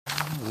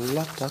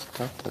La, da,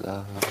 da, da,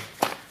 da.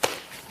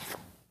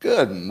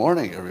 Good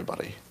morning,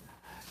 everybody.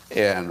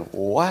 And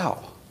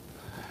wow,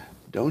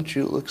 don't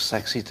you look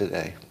sexy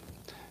today?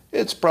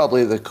 It's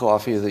probably the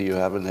coffee that you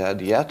haven't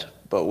had yet,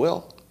 but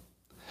will.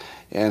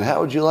 And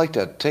how would you like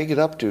to take it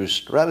up to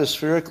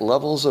stratospheric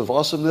levels of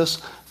awesomeness?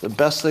 The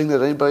best thing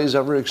that anybody's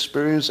ever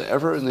experienced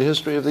ever in the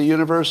history of the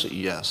universe?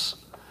 Yes.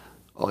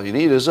 All you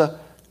need is a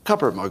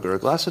cup or mug or a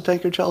glass, a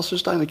tank or chalice or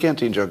stein, a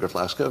canteen, jug or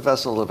flask, a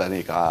vessel of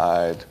any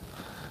kind.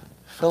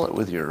 Fill it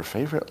with your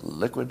favorite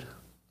liquid.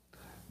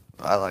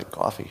 I like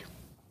coffee.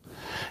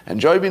 And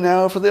join me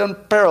now for the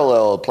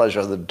unparalleled pleasure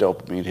of the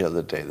dopamine hit of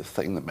the day, the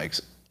thing that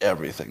makes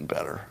everything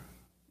better.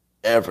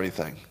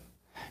 Everything.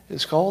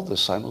 It's called the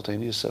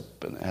simultaneous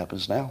sip, and it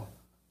happens now.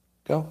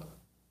 Go.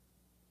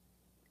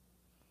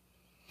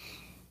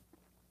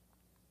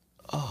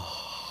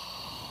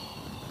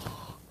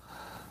 Oh.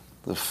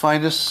 The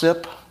finest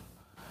sip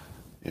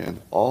in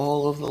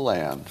all of the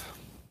land.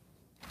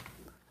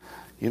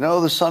 You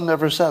know, the sun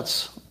never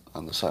sets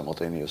on the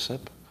simultaneous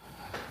sip.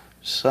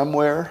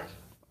 Somewhere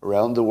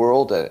around the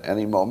world at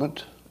any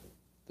moment,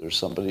 there's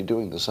somebody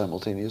doing the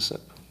simultaneous sip.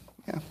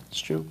 Yeah,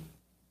 it's true.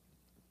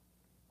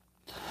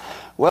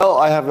 Well,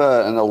 I have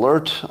an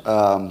alert.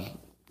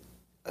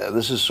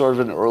 This is sort of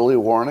an early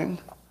warning.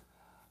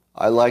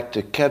 I like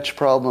to catch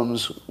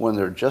problems when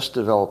they're just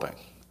developing.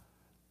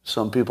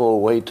 Some people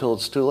wait till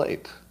it's too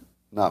late.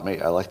 Not me.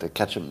 I like to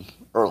catch them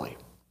early.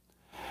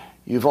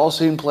 You've all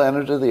seen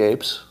Planet of the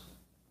Apes.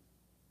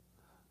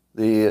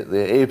 The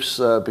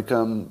apes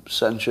become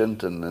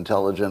sentient and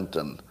intelligent,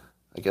 and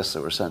I guess they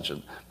were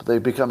sentient, but they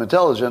become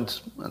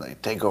intelligent and they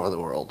take over the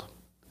world.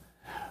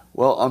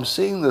 Well, I'm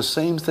seeing the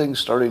same thing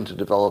starting to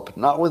develop,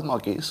 not with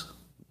monkeys,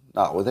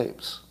 not with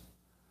apes,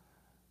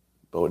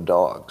 but with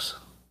dogs.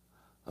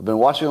 I've been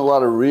watching a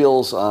lot of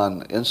reels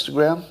on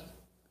Instagram,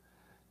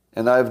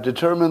 and I've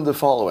determined the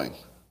following.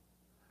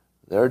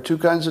 There are two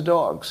kinds of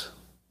dogs.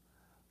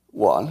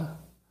 One,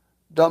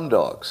 dumb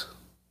dogs.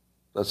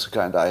 That's the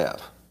kind I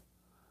have.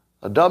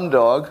 A dumb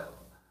dog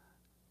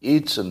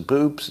eats and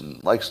poops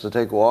and likes to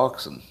take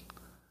walks, and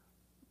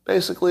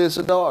basically it's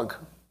a dog.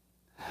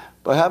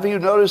 But have you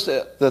noticed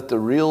that the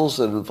reels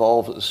that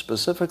involve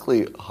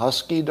specifically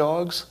husky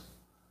dogs?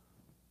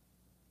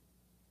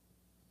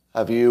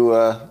 Have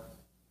you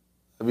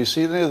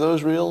seen any of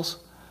those reels?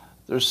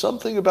 There's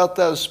something about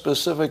that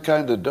specific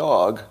kind of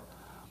dog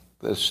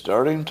that's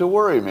starting to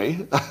worry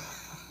me.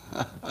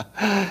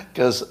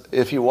 Because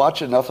if you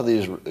watch enough of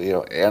these,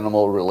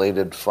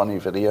 animal-related funny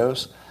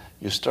videos,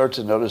 you start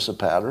to notice a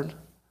pattern.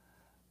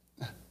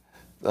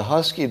 The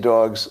husky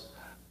dogs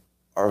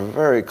are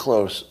very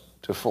close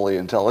to fully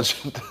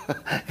intelligent.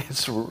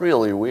 It's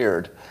really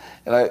weird.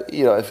 And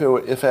if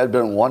it had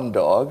been one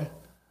dog,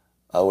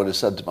 I would have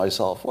said to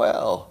myself,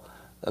 well,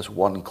 that's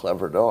one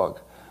clever dog.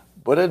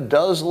 But it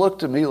does look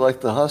to me like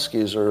the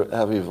huskies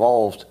have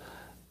evolved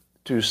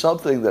to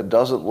something that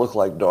doesn't look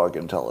like dog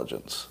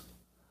intelligence.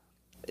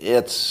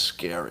 It's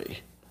scary.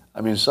 I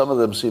mean, some of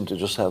them seem to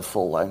just have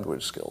full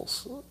language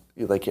skills.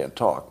 They can't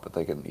talk, but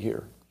they can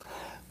hear.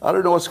 I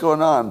don't know what's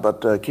going on,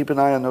 but keep an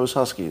eye on those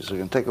huskies. They're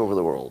going to take over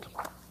the world.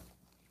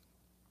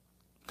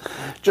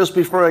 Just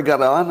before I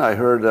got on, I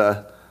heard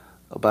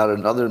about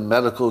another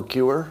medical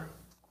cure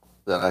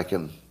that I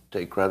can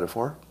take credit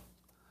for.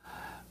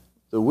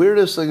 The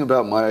weirdest thing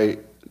about my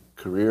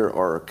career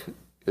arc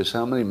is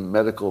how many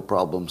medical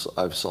problems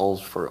I've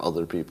solved for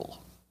other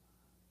people.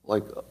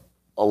 Like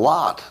a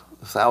lot,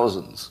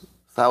 thousands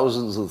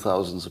and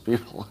thousands of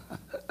people.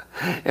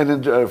 And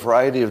in a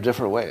variety of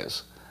different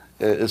ways.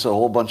 It's a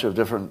whole bunch of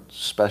different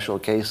special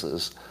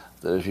cases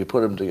that if you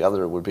put them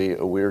together would be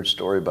a weird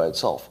story by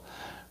itself.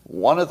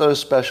 One of those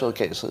special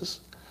cases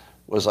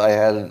was I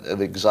had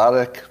an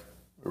exotic,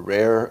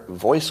 rare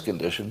voice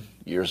condition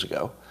years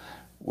ago,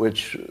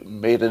 which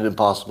made it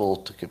impossible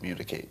to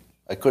communicate.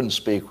 I couldn't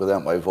speak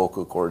without my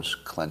vocal cords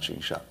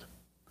clenching shut.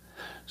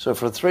 So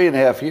for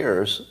 3.5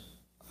 years,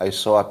 I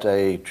sought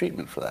a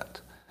treatment for that.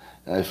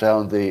 And I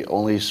found the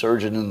only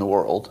surgeon in the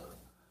world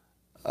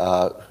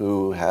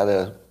who had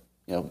a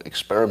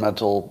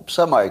experimental,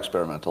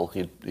 semi-experimental,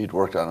 he'd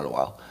worked on it a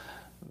while,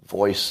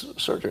 voice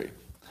surgery.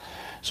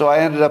 So I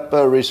ended up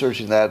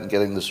researching that and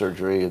getting the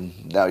surgery,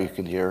 and now you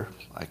can hear,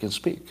 I can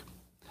speak.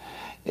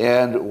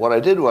 And what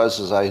I did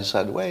was I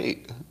said,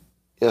 wait,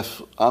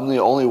 if I'm the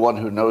only one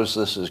who knows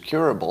this is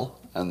curable,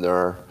 and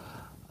there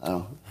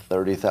are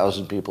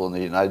 30,000 people in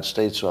the United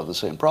States who have the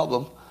same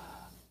problem,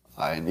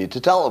 I need to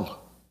tell them.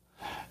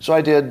 So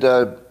I did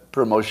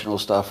promotional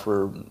stuff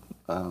for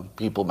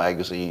People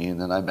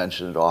magazine, and I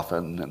mention it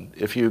often. And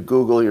if you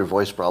Google your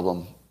voice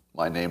problem,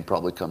 my name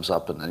probably comes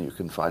up, and then you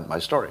can find my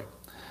story.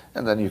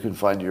 And then you can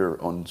find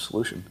your own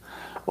solution.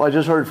 Well, I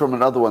just heard from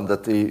another one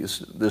that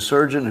the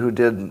surgeon who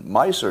did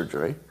my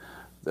surgery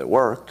that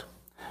worked,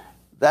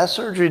 that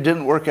surgery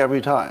didn't work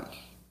every time.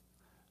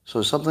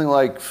 So something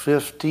like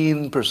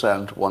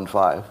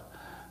 15%,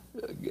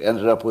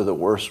 ended up with a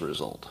worse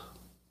result,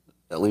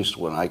 at least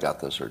when I got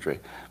the surgery.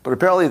 But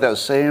apparently that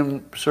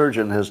same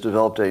surgeon has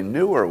developed a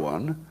newer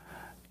one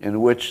in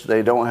which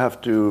they don't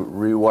have to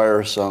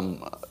rewire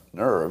some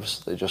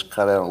nerves. They just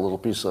cut out a little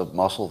piece of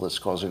muscle that's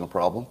causing a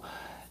problem.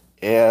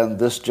 And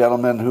this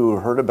gentleman who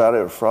heard about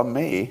it from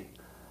me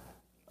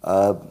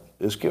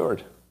is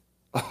cured.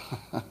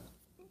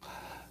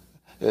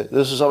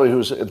 This is somebody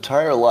whose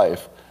entire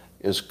life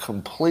is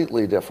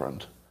completely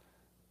different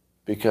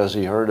because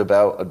he heard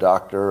about a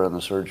doctor and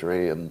a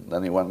surgery and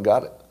then he went and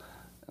got it.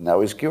 And now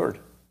he's cured.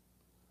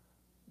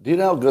 Do you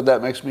know how good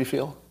that makes me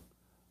feel?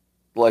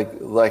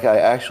 Like I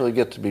actually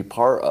get to be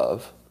part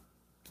of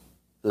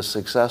the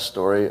success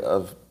story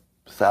of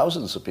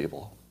thousands of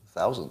people,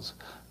 thousands,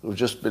 who've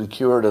just been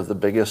cured of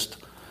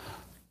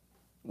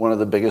one of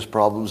the biggest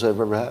problems they've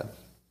ever had.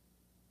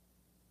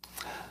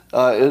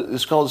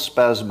 It's called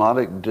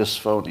spasmodic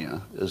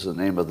dysphonia, is the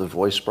name of the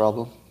voice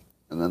problem.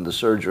 And then the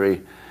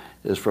surgery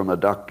is from a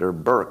Dr.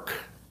 Burke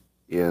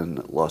in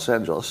Los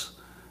Angeles.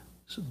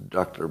 So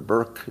Dr.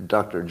 Burke,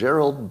 Dr.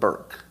 Gerald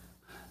Burke,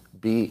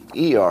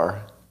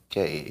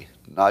 B-E-R-K-E,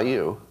 not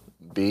you,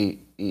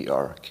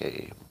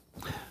 B-E-R-K-E.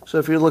 So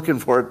if you're looking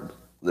for it,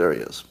 there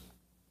he is.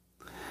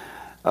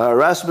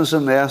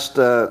 Rasmussen asked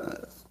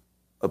a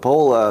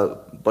poll, a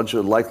bunch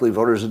of likely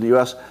voters in the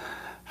U.S.,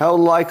 how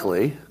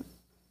likely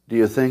do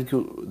you think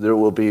there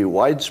will be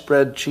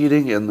widespread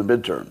cheating in the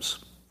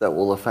midterms that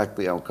will affect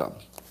the outcome,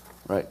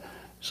 right?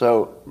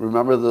 So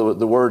remember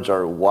the words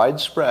are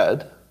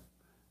widespread,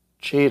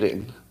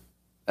 cheating,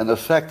 and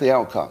affect the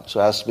outcome.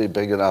 So it has to be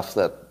big enough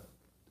that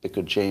it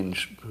could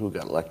change who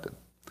got elected.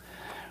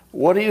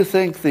 What do you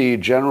think the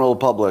general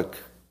public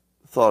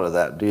thought of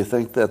that? Do you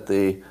think that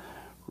the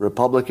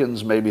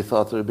Republicans maybe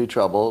thought there'd be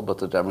trouble, but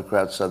the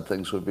Democrats said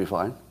things would be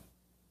fine?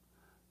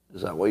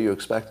 Is that what you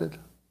expected?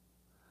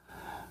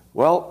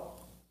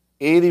 Well,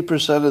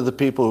 80% of the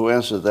people who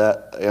answered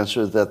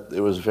that it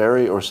was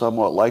very or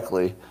somewhat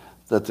likely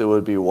that there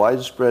would be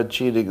widespread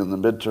cheating in the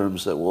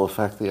midterms that will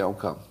affect the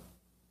outcome.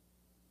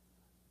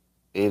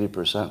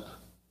 80%.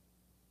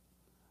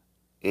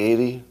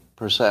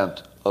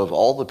 80% of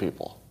all the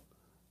people.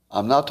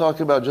 I'm not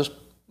talking about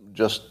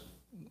just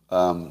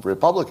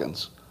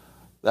Republicans.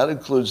 That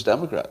includes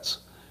Democrats.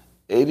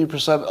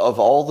 80% of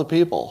all the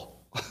people.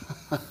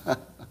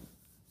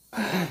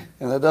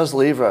 And that does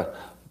leave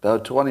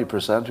about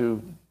 20%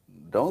 who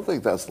don't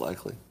think that's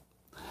likely.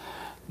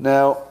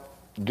 Now,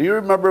 do you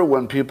remember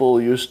when people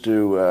used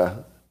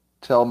to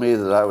tell me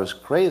that I was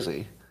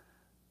crazy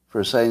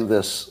for saying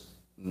this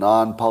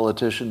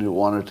non-politician who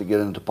wanted to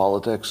get into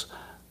politics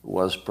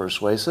was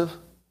persuasive?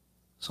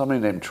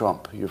 Somebody named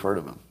Trump. You've heard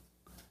of him.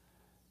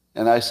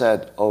 And I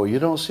said, oh, you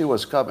don't see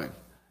what's coming.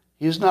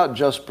 He's not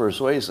just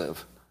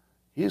persuasive.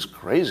 He's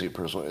crazy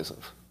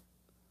persuasive.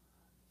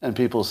 And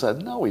people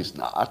said, no, he's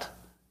not.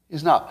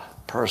 He's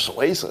not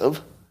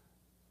persuasive.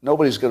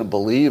 Nobody's going to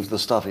believe the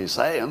stuff he's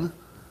saying.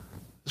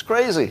 It's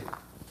crazy.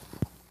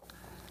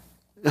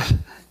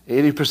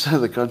 80%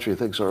 of the country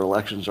thinks our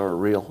elections aren't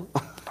real.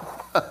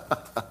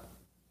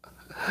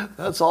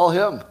 That's all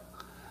him.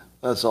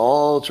 That's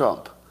all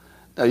Trump.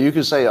 Now, you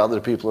could say other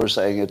people are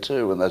saying it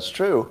too, and that's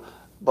true,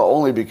 but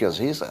only because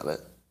he said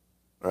it,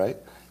 right?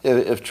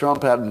 If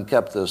Trump hadn't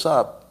kept this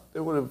up, it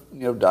would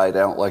have died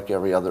out like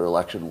every other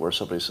election where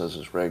somebody says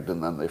it's rigged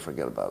and then they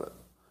forget about it.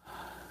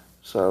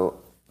 So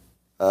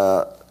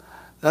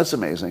that's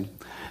amazing.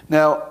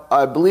 Now,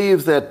 I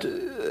believe that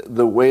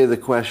the way the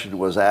question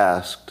was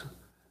asked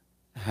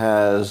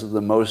has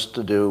the most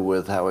to do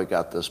with how it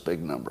got this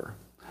big number.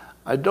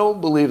 I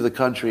don't believe the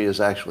country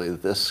is actually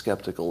this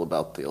skeptical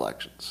about the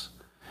elections.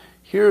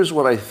 Here's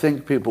what I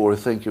think people were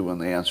thinking when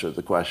they answered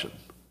the question.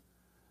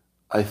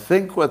 I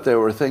think what they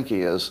were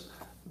thinking is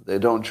they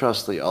don't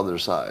trust the other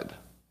side.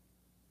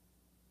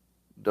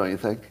 Don't you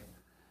think?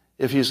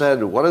 If you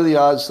said, what are the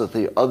odds that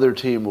the other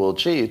team will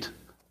cheat,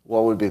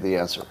 what would be the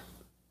answer?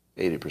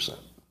 80%,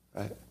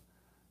 right?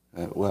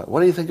 What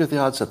do you think are the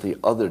odds that the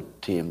other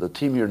team, the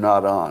team you're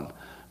not on,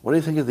 what do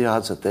you think are the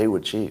odds that they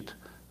would cheat?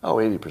 Oh,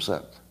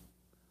 80%.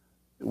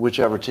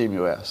 Whichever team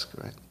you ask,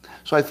 right?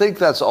 So I think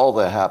that's all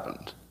that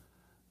happened.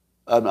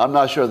 I'm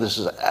not sure this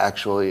is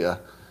actually a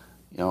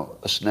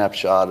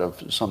snapshot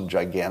of some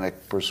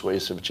gigantic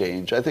persuasive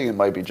change. I think it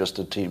might be just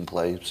a team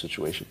play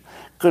situation.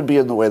 Could be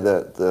in the way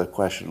that the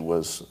question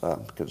was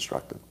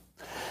constructed.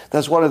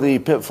 That's one of the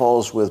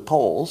pitfalls with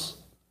polls,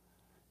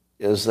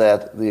 is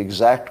that the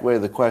exact way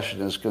the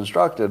question is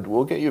constructed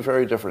will get you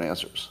very different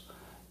answers.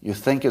 You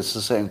think it's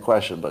the same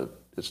question,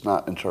 but it's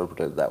not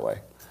interpreted that way.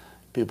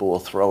 People will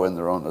throw in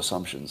their own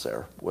assumptions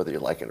there, whether you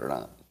like it or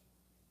not.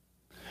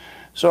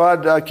 So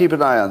I'd keep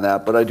an eye on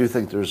that, but I do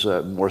think there's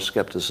more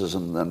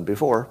skepticism than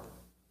before.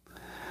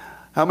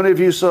 How many of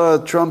you saw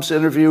Trump's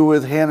interview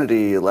with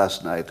Hannity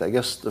last night? I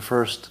guess the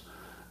first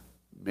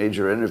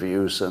major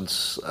interview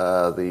since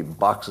the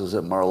boxes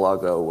at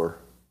Mar-a-Lago were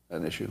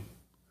an issue.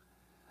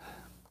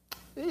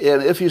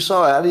 And if you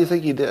saw it, how do you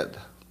think he did?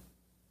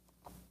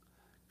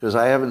 Because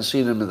I haven't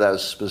seen him in that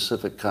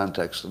specific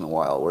context in a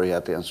while where he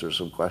had to answer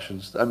some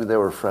questions. I mean, they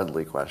were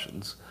friendly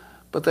questions,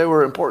 but they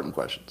were important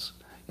questions.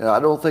 I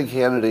don't think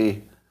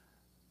Hannity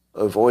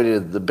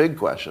avoided the big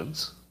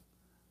questions.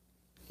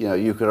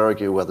 you could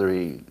argue whether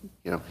he,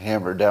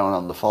 hammered down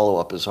on the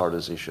follow-up as hard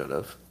as he should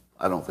have.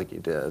 I don't think he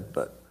did,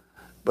 but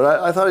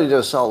I thought he did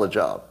a solid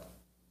job.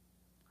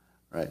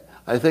 Right?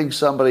 I think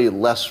somebody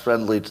less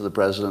friendly to the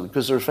president,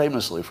 because they're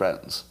famously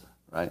friends,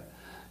 right?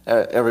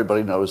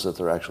 Everybody knows that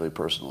they're actually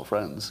personal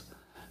friends.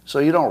 So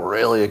you don't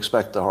really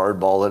expect the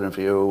hardball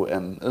interview,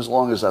 and as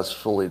long as that's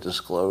fully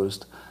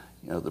disclosed,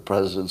 the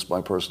president's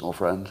my personal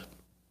friend,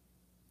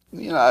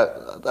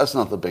 that's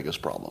not the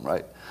biggest problem,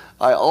 right?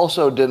 I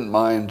also didn't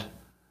mind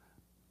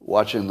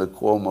watching the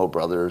Cuomo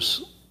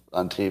brothers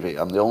on TV.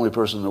 I'm the only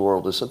person in the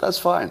world who said, that's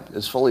fine,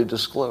 it's fully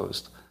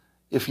disclosed.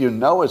 If you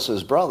know it's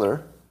his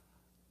brother,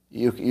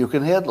 you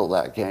can handle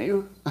that, can't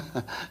you?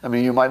 I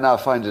mean, you might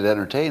not find it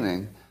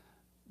entertaining,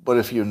 but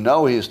if you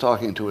know he's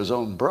talking to his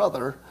own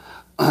brother,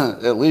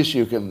 at least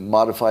you can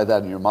modify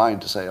that in your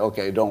mind to say,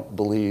 okay, don't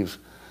believe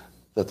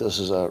that this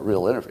is a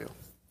real interview.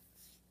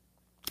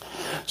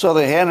 So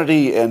the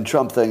Hannity and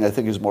Trump thing, I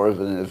think, is more of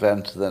an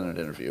event than an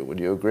interview. Would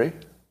you agree?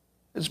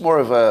 It's more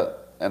of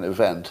an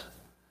event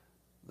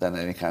than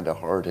any kind of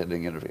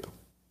hard-hitting interview.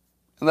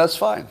 And that's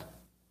fine.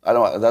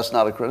 That's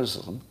not a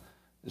criticism.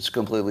 It's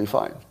completely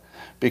fine.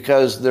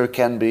 Because there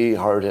can be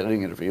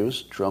hard-hitting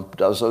interviews. Trump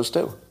does those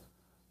too,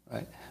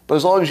 right? But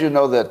as long as you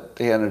know that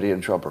Hannity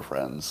and Trump are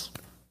friends,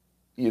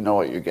 you know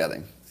what you're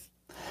getting.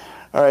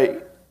 All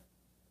right.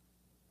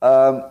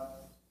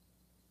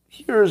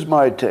 Here's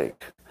my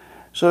take.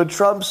 So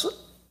Trump's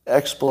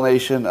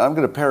explanation, I'm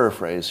going to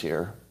paraphrase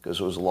here because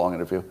it was a long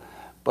interview,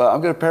 but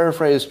I'm going to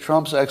paraphrase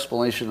Trump's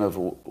explanation of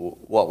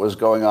what was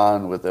going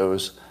on with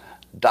those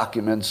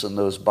documents and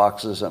those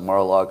boxes at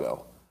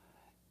Mar-a-Lago.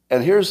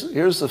 And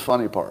here's the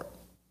funny part.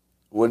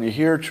 When you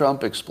hear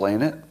Trump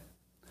explain it,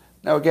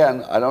 now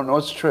again, I don't know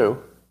it's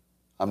true.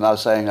 I'm not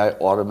saying I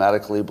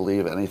automatically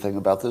believe anything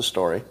about this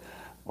story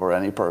or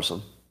any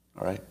person,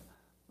 all right?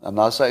 I'm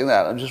not saying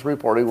that. I'm just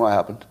reporting what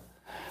happened.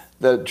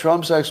 That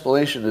Trump's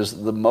explanation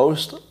is the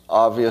most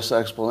obvious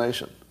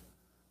explanation.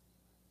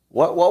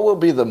 What will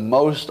be the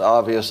most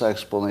obvious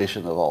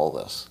explanation of all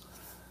this?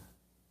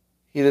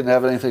 He didn't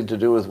have anything to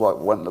do with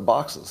what went in the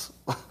boxes,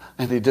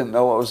 and he didn't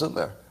know what was in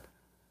there.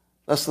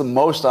 That's the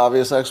most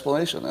obvious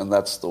explanation, and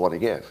that's the one he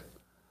gave.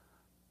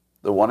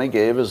 The one he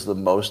gave is the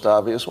most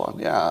obvious one.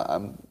 Yeah,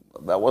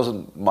 that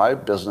wasn't my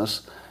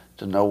business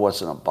to know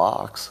what's in a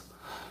box.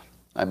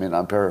 I mean,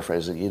 I'm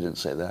paraphrasing. He didn't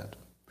say that.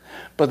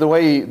 But the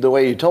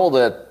way he told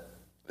it,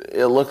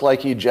 it looked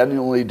like he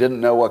genuinely didn't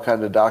know what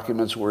kind of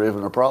documents were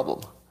even a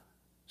problem.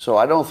 So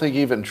I don't think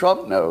even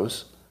Trump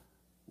knows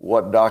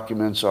what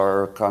documents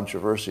are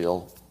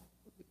controversial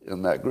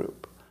in that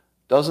group.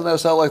 Doesn't that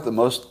sound like the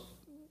most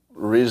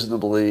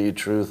reasonably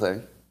true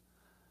thing?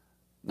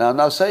 Now, I'm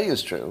not saying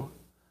it's true.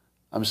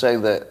 I'm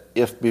saying that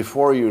if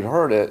before you'd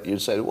heard it,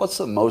 you'd say, what's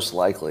the most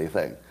likely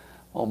thing?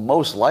 Well,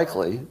 most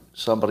likely,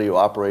 somebody who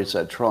operates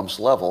at Trump's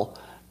level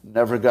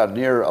never got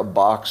near a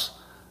box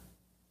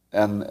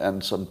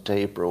and some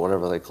tape or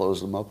whatever they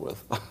closed them up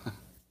with.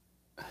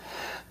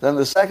 Then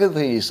the second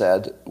thing he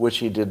said, which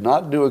he did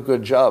not do a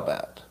good job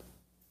at,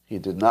 he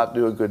did not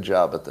do a good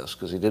job at this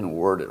because he didn't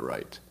word it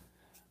right,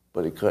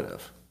 but he could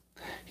have.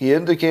 He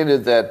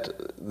indicated that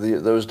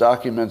those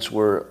documents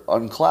were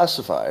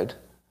unclassified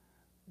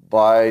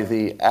by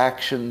the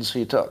actions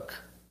he took.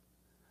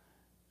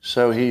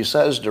 So he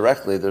says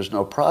directly there's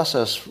no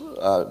process,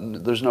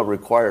 there's no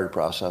required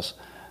process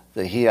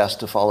that he has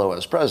to follow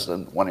as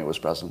president, when he was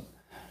president,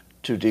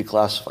 to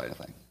declassify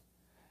anything.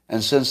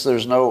 And since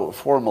there's no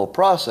formal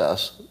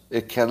process,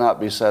 it cannot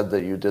be said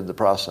that you did the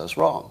process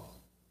wrong.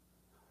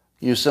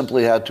 You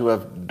simply had to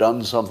have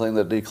done something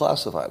that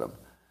declassified them.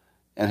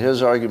 And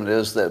his argument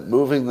is that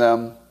moving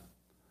them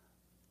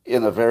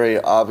in a very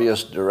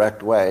obvious,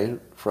 direct way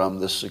from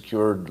the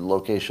secured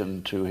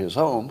location to his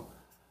home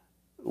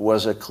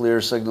was a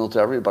clear signal to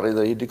everybody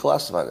that he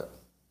declassified it.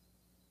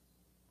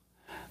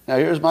 Now,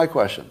 here's my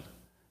question.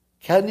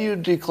 Can you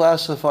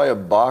declassify a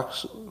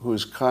box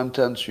whose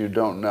contents you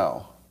don't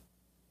know?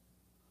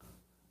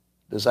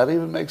 Does that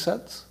even make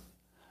sense?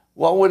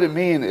 What would it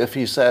mean if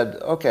he said,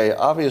 okay,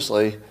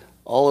 obviously,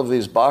 all of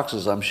these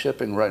boxes I'm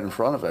shipping right in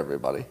front of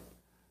everybody.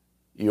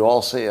 You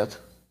all see it.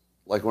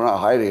 Like we're not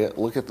hiding it.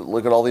 Look at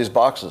all these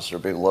boxes. They're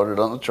being loaded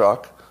on the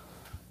truck.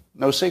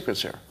 No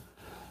secrets here.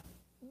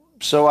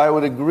 So I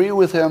would agree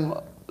with him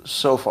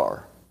so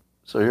far.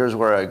 So here's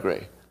where I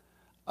agree.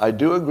 I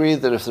do agree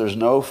that if there's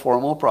no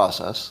formal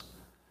process,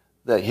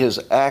 that his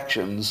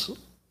actions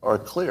are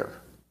clear.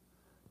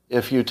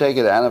 If you take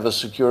it out of a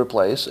secure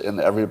place and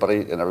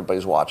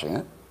everybody's watching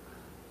it,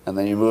 and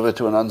then you move it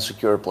to an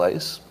unsecure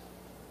place,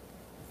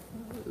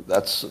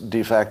 that's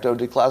de facto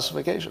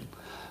declassification.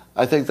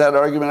 I think that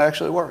argument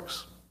actually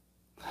works.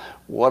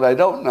 What I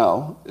don't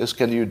know is,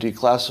 can you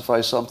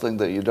declassify something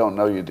that you don't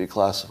know you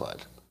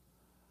declassified?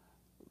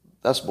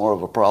 That's more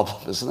of a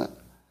problem, isn't it?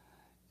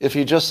 If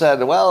you just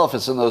said, well, if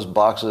it's in those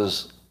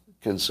boxes,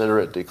 consider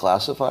it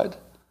declassified.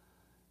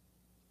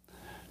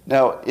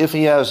 Now, if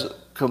he has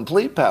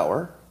complete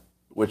power,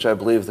 which I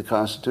believe the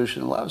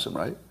Constitution allows him,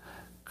 right?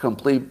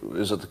 Complete,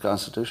 is it the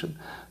Constitution?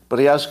 But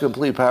he has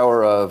complete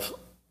power of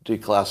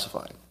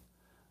declassifying.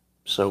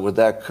 So would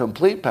that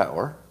complete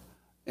power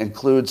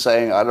include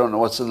saying, I don't know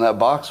what's in that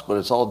box, but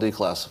it's all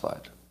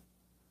declassified?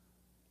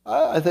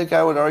 I think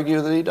I would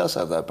argue that he does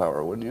have that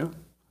power, wouldn't you?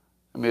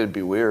 I mean, it'd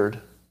be weird,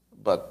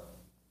 but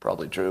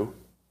probably true.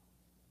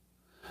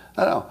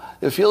 I don't know.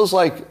 It feels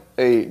like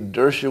a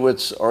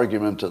Dershowitz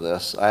argument to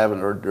this. I haven't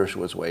heard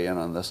Dershowitz weigh in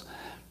on this,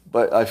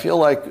 but I feel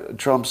like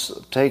Trump's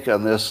take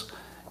on this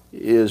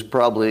is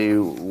probably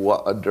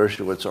what a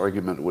Dershowitz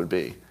argument would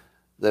be.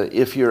 That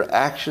if your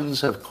actions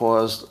have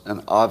caused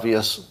an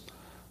obvious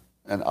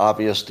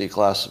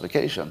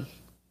declassification,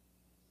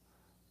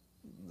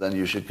 then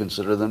you should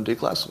consider them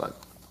declassified.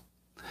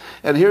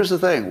 And here's the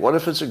thing. What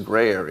if it's a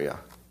gray area?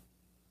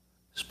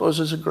 Suppose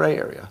it's a gray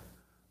area.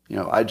 You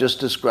know, I just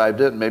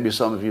described it, and maybe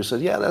some of you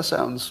said, yeah, that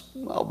sounds,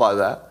 I'll buy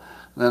that.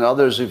 And then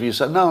others of you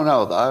said, no,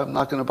 I'm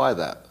not going to buy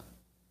that.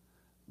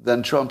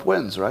 Then Trump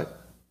wins, right?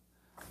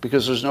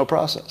 Because there's no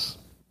process.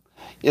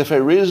 If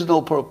a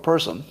reasonable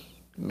person,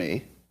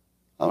 me,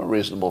 I'm a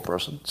reasonable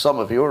person, some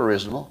of you are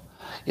reasonable.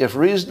 If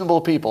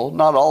reasonable people,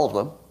 not all of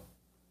them,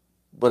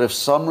 but if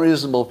some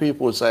reasonable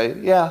people would say,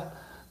 yeah,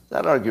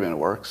 that argument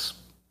works.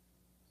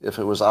 If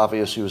it was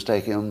obvious he was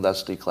taking them,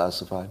 that's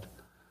declassified.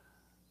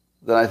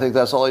 Then I think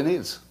that's all he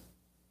needs,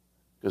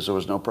 because there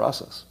was no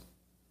process.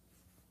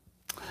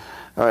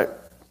 All right.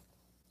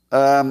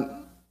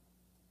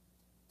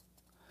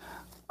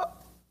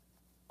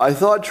 I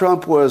thought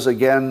Trump was,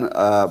 again,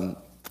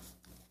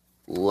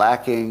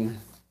 lacking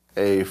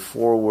a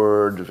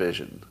forward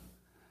vision.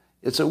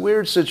 It's a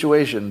weird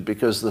situation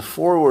because the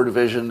forward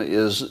vision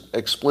is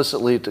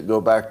explicitly to go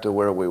back to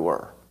where we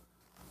were.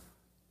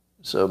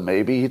 So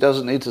maybe he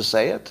doesn't need to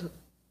say it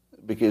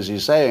because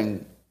he's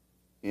saying,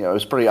 you know,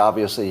 it's pretty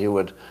obvious that he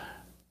would,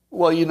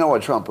 well, you know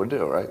what Trump would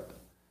do, right?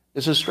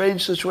 It's a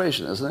strange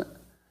situation, isn't it?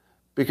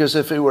 Because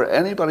if it were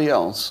anybody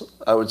else,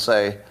 I would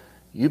say,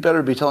 you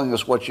better be telling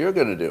us what you're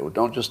going to do.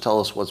 Don't just tell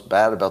us what's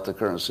bad about the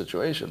current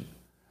situation.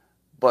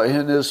 But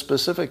in his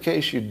specific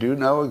case, you do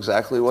know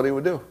exactly what he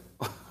would do.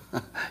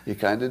 You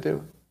kind of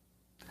do.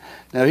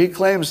 Now, he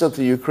claims that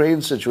the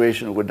Ukraine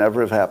situation would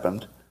never have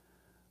happened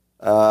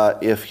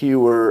if he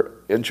were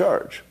in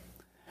charge.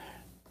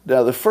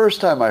 Now, the first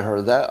time I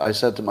heard that, I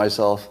said to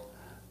myself,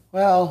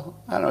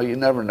 well, I don't know, you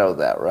never know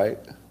that, right?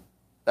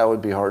 That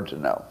would be hard to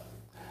know.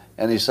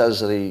 And he says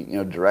that he, you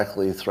know,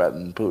 directly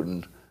threatened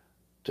Putin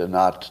to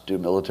not do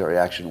military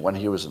action when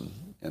he was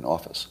in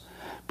office.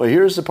 But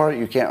here's the part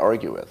you can't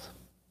argue with.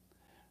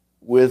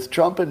 With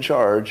Trump in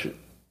charge,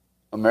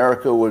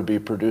 America would be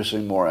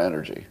producing more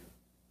energy.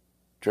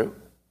 True?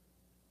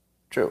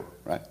 True,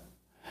 right?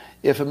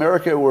 If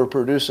America were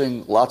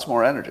producing lots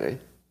more energy,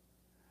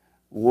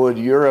 would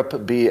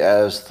Europe be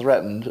as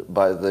threatened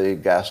by the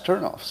gas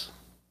turnoffs?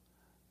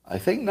 I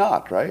think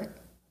not, right?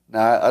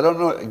 Now, I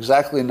don't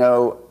exactly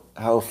know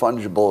how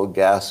fungible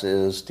gas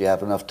is. Do you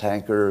have enough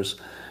tankers?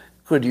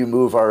 Could you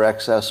move our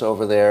excess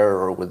over there,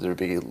 or would there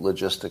be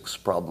logistics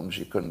problems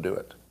you couldn't do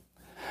it?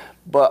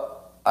 But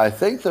I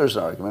think there's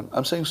an argument.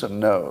 I'm seeing some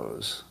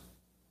no's.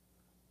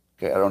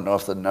 Okay, I don't know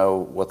if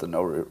what the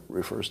no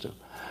refers to.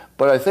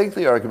 But I think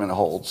the argument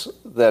holds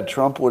that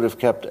Trump would have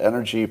kept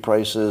energy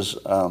prices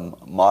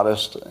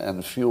modest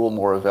and fuel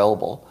more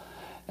available,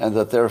 and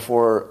that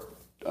therefore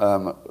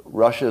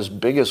Russia's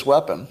biggest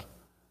weapon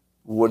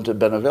wouldn't have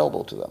been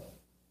available to them.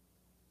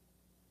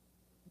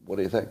 What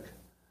do you think?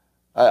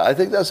 I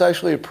think that's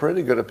actually a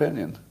pretty good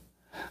opinion.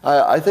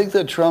 I think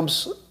that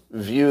Trump's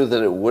view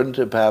that it wouldn't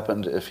have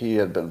happened if he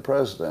had been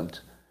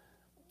president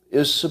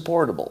is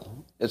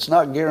supportable. It's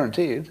not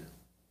guaranteed.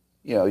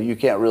 You know, you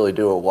can't really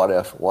do a what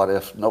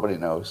if, nobody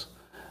knows.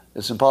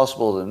 It's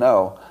impossible to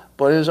know,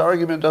 but his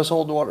argument does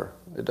hold water.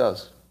 It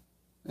does.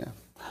 Yeah.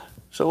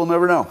 So we'll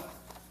never know.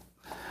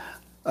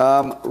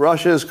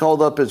 Russia has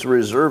called up its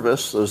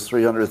reservists, those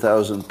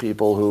 300,000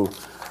 people who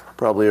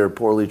probably are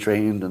poorly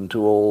trained and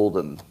too old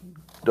and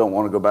don't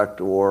want to go back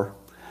to war,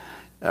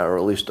 or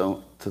at least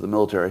don't to the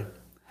military.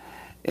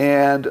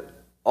 And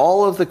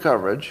all of the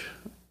coverage,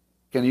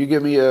 can you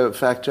give me a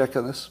fact check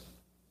on this?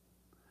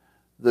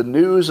 The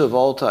news of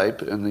all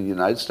type in the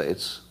United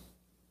States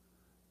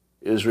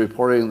is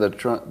reporting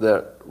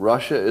that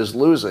Russia is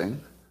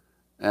losing,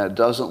 and it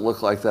doesn't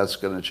look like that's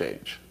going to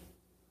change.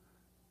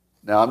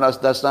 Now,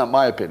 that's not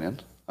my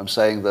opinion. I'm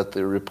saying that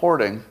the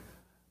reporting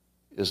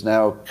is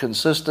now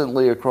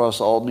consistently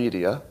across all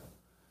media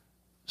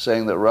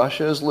saying that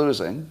Russia is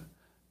losing.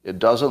 It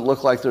doesn't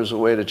look like there's a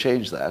way to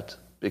change that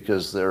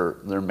because their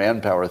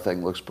manpower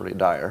thing looks pretty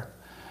dire.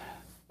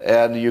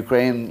 And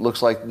Ukraine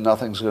looks like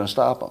nothing's going to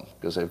stop them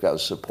because they've got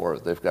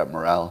support, they've got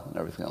morale and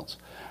everything else.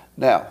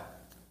 Now,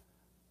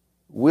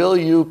 will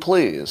you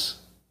please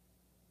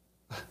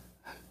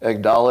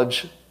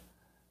acknowledge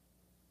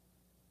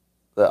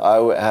that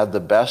I had the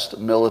best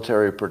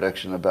military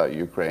prediction about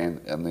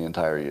Ukraine in the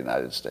entire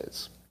United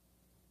States?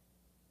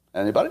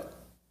 Anybody?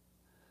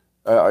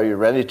 Are you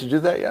ready to do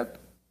that yet?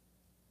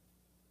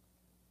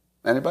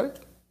 Anybody?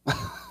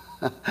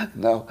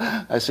 No,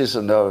 I see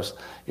some no's.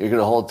 You're going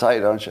to hold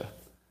tight, aren't you?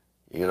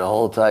 You're going to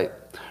hold tight.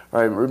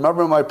 All right,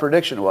 remember my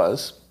prediction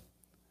was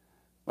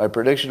My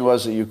prediction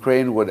was that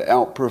Ukraine would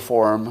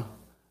outperform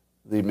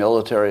the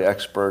military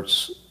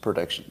experts'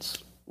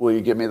 predictions. Will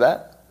you give me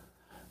that?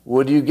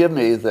 Would you give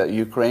me that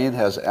Ukraine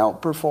has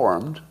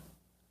outperformed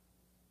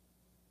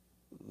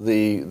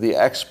the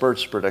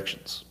experts'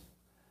 predictions?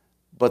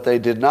 But they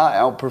did not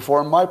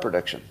outperform my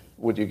prediction.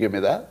 Would you give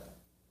me that?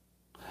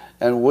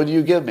 And would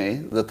you give me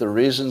that the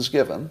reasons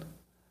given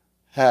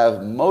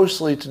have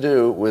mostly to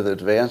do with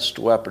advanced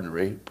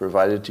weaponry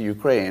provided to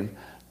Ukraine,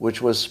 which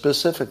was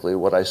specifically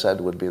what I said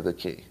would be the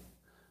key?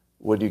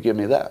 Would you give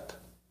me that?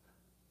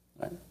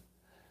 Right.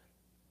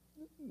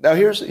 Now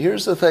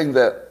here's the thing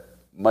that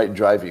might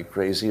drive you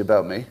crazy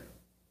about me.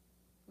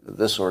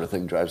 This sort of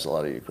thing drives a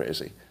lot of you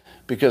crazy.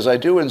 Because I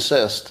do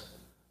insist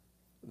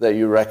that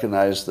you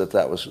recognize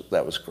that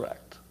was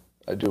correct.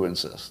 I do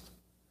insist.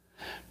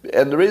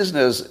 And the reason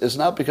is, it's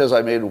not because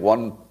I made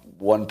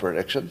one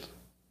prediction.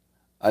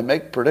 I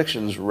make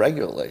predictions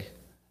regularly.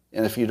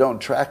 And if you don't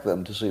track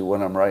them to see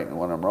when I'm right and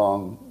when I'm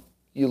wrong,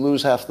 you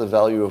lose half the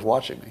value of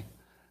watching me.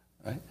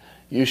 Right?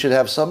 You should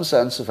have some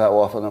sense of how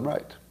often I'm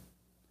right.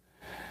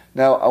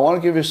 Now, I want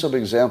to give you some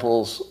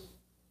examples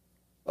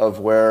of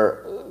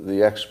where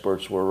the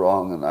experts were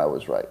wrong and I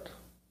was right.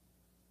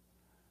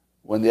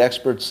 When the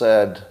experts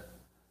said,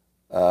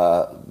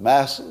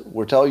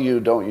 we're telling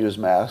you don't use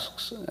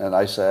masks, and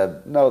I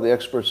said, no, the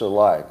experts are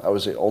lying. I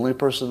was the only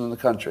person in the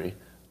country,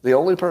 the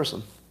only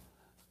person,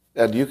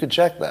 and you can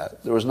check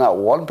that. There was not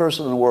one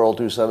person in the world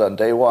who said on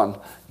day one,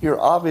 you're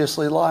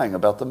obviously lying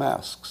about the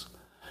masks.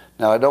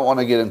 Now, I don't want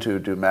to get into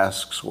do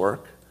masks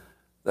work.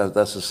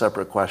 That's a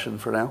separate question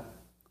for now,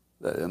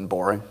 and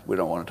boring. We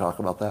don't want to talk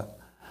about that.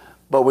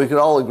 But we could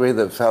all agree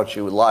that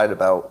Fauci lied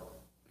about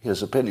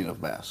his opinion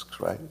of masks,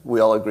 right? We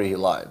all agree he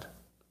lied,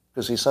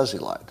 because he says he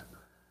lied.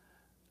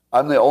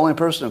 I'm the only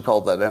person who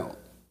called that out.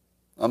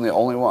 I'm the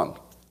only one.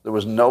 There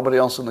was nobody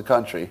else in the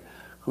country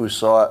who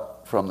saw it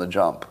from the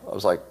jump. I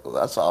was like, well,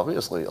 that's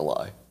obviously a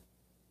lie.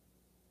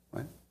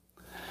 Right?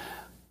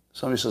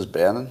 Somebody says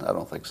Bannon? I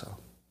don't think so.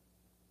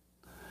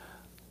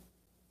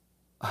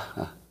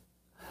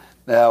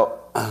 Now,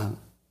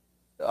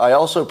 I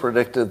also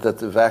predicted that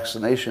the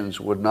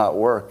vaccinations would not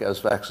work as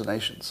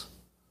vaccinations.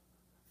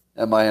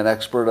 Am I an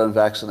expert on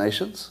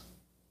vaccinations?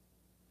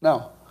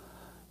 No.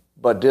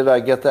 But did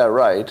I get that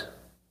right?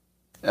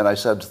 And I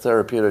said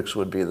therapeutics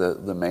would be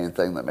the main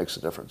thing that makes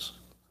a difference.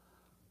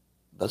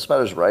 That's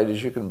about as right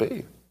as you can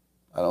be.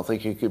 I don't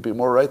think you could be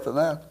more right than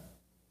that.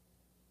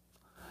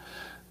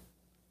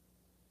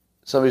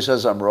 Somebody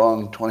says I'm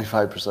wrong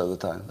 25% of the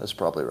time. That's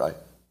probably right.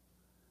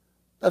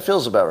 That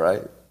feels about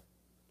right.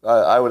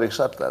 I would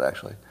accept that,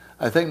 actually.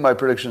 I think my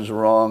predictions are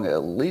wrong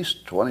at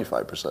least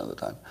 25% of the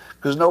time.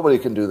 Because nobody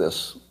can do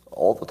this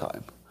all the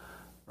time.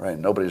 Right?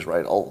 Nobody's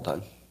right all the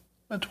time.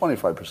 But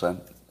 25%,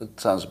 it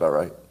sounds about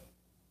right.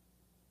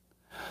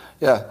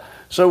 Yeah.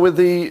 So with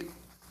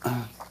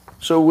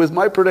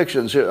my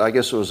predictions, I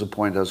guess it was a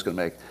point I was going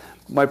to make.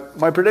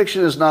 My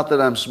prediction is not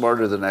that I'm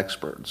smarter than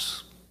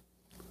experts.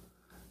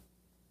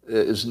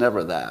 It's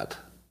never that.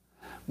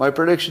 My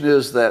prediction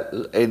is that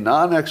a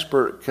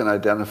non-expert can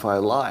identify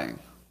lying.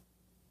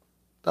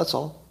 That's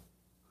all.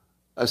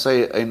 I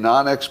say a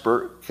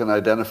non-expert can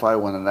identify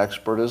when an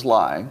expert is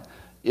lying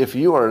if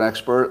you are an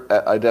expert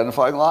at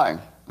identifying lying.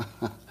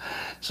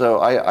 So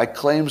I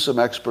claim some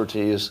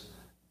expertise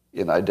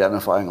in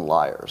identifying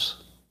liars.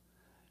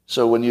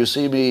 So when you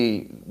see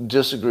me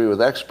disagree with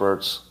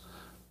experts,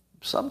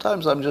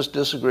 sometimes I'm just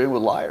disagreeing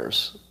with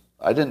liars.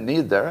 I didn't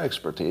need their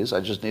expertise. I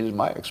just needed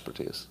my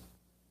expertise.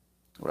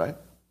 Right?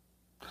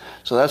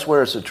 So that's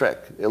where it's a trick.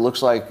 It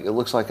looks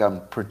like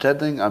I'm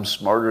pretending I'm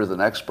smarter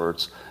than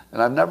experts, and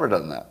I've never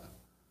done that.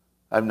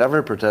 I've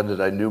never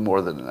pretended I knew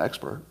more than an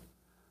expert.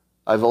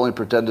 I've only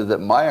pretended that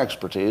my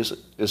expertise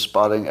is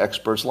spotting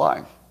experts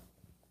lying.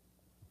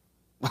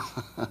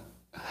 Do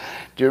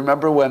you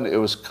remember when it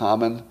was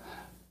common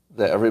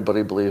that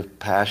everybody believed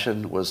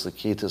passion was the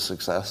key to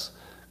success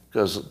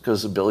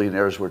because the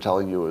billionaires were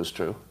telling you it was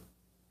true?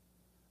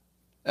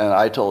 And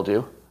I told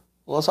you,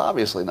 well, it's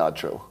obviously not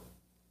true.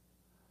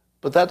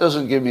 But that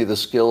doesn't give me the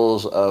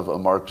skills of a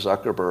Mark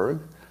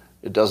Zuckerberg.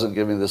 It doesn't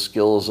give me the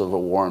skills of a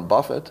Warren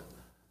Buffett.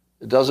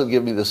 It doesn't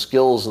give me the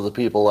skills of the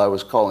people I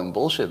was calling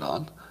bullshit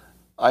on.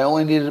 I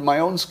only needed my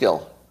own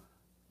skill,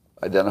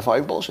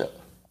 identifying bullshit.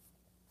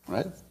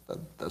 Right?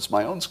 That's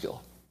my own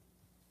skill.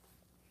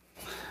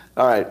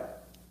 All right.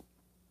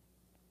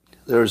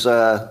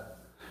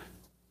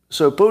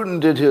 So Putin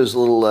did his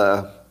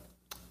little,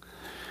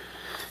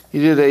 he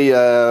did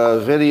a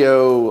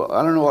video,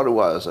 I don't know what it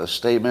was, a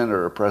statement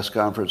or a press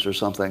conference or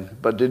something,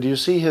 but did you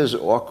see his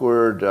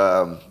awkward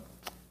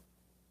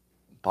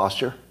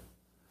posture?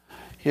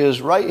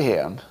 His right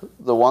hand,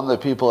 the one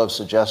that people have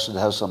suggested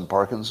has some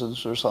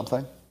Parkinson's or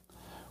something,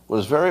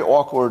 was very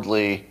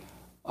awkwardly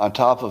on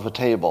top of a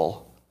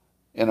table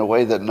in a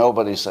way that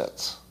nobody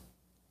sits,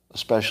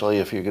 especially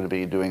if you're going to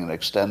be doing an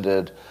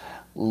extended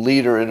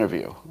leader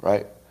interview,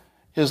 right?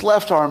 His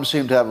left arm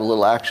seemed to have a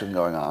little action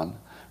going on,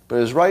 but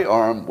his right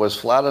arm was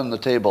flat on the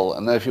table,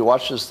 and then if you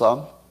watch his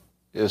thumb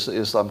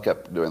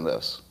kept doing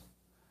this.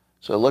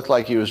 So it looked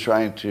like he was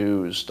trying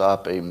to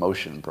stop a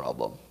motion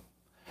problem.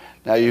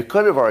 Now, you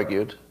could have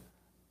argued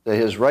that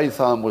his right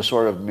thumb was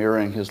sort of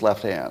mirroring his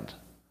left hand,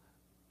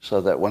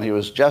 so that when he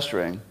was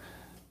gesturing,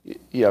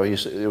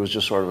 it was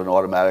just sort of an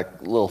automatic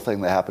little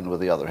thing that happened with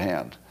the other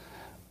hand.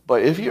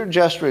 But if you're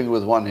gesturing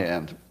with one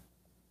hand,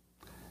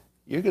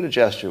 you're going to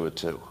gesture with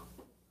two.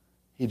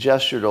 He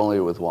gestured only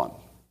with one.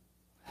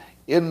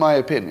 In my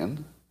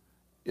opinion,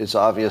 it's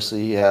obvious that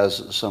he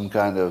has some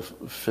kind of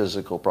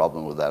physical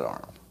problem with that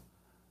arm.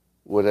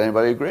 Would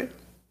anybody agree?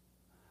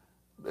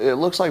 It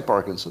looks like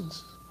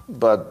Parkinson's,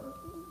 but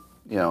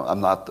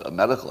I'm not a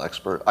medical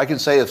expert. I can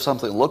say if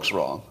something looks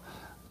wrong.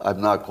 I'm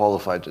not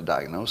qualified to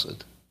diagnose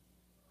it.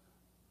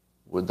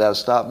 Would that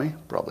stop me?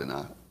 Probably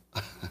not.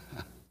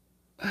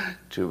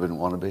 Tubin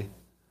wannabe.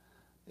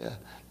 Yeah.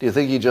 Do you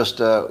think he just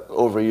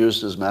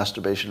overused his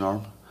masturbation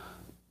arm? Do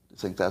you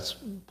think that's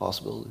a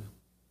possibility?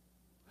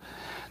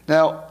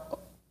 Now,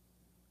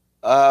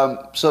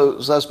 so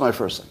that's my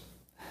first thing.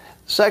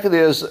 Second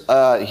is,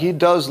 he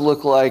does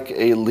look like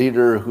a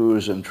leader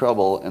who's in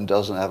trouble and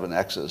doesn't have an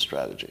exit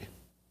strategy.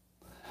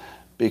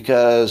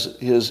 Because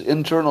his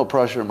internal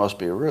pressure must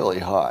be really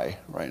high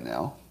right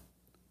now.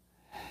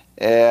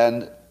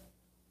 And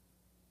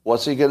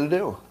what's he going to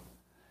do?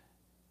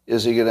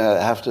 Is he going to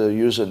have to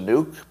use a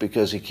nuke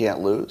because he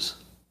can't lose?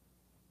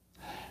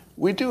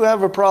 We do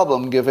have a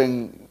problem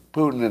giving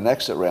Putin an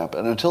exit ramp.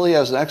 And until he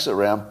has an exit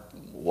ramp,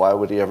 why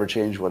would he ever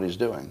change what he's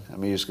doing? I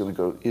mean, he's going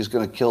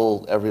to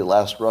kill every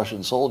last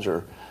Russian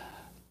soldier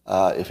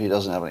if he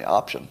doesn't have any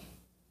option.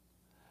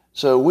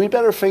 So we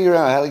better figure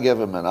out how to give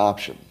him an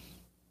option.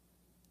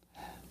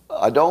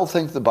 I don't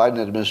think the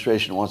Biden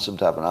administration wants him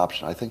to have an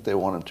option. I think they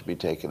want him to be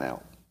taken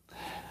out.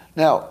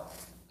 Now,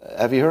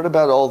 have you heard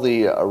about all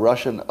the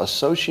Russian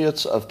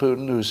associates of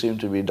Putin who seem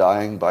to be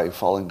dying by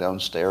falling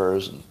down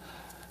stairs and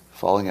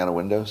falling out of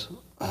windows?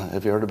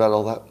 Have you heard about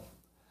all that?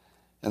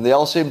 And they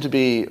all seem to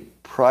be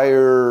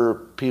prior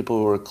people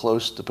who are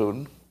close to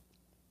Putin.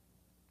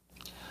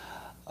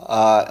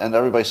 And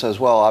everybody says,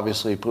 well,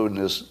 obviously Putin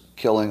is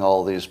killing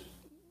all these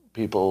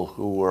people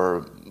who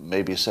were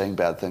maybe saying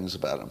bad things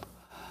about him.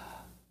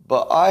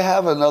 But I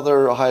have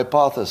another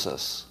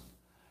hypothesis.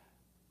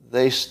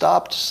 They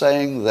stopped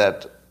saying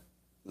that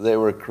they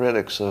were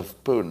critics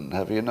of Putin.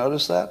 Have you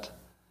noticed that?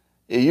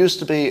 It used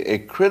to be a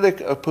critic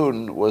of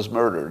Putin was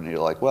murdered, and you're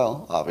like,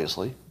 well,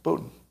 obviously,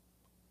 Putin.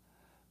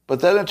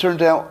 But then it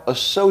turned out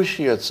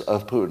associates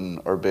of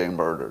Putin are being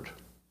murdered.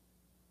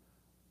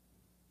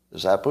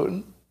 Is that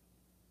Putin?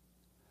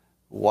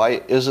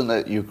 Why isn't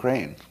it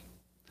Ukraine?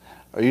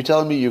 Are you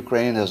telling me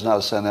Ukraine has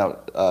not sent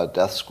out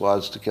death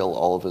squads to kill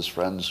all of his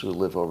friends who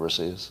live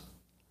overseas?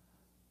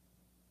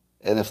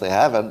 And if they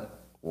haven't,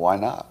 why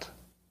not?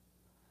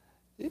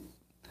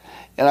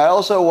 And I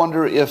also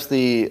wonder if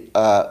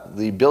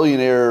the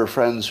billionaire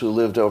friends who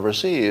lived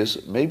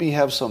overseas maybe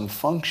have some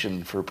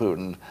function for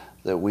Putin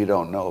that we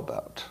don't know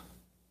about.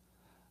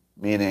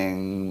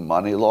 Meaning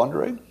money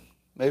laundering,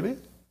 maybe?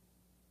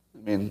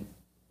 I mean,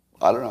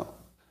 I don't know.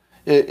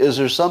 Is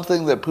there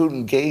something that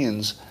Putin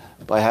gains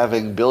by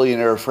having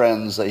billionaire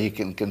friends that he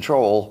can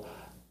control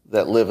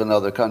that live in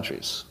other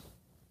countries?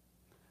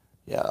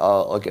 Yeah,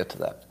 I'll get to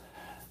that.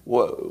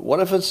 What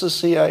if it's the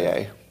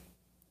CIA?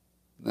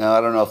 Now,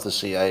 I don't know if the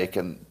CIA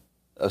can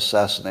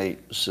assassinate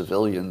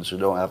civilians who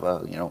don't have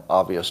a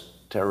obvious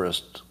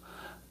terrorist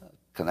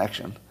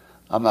connection.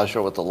 I'm not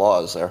sure what the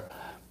law is there.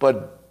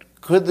 But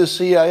could the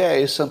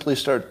CIA simply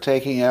start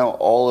taking out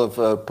all of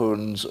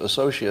Putin's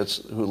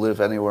associates who live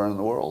anywhere in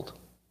the world?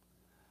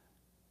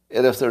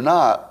 And if they're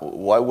not,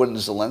 why wouldn't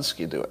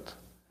Zelensky do it?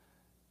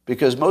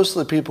 Because most of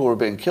the people who are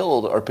being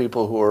killed are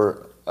people who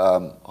are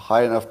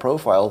high enough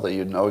profile that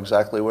you know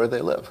exactly where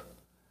they live.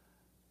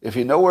 If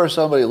you know where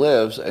somebody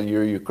lives and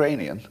you're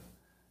Ukrainian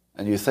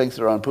and you think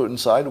they're on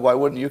Putin's side, why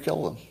wouldn't you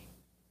kill them?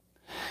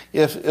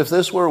 If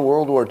this were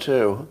World War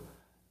II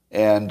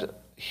and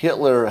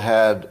Hitler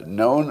had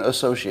known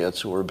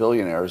associates who were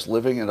billionaires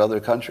living in other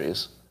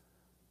countries,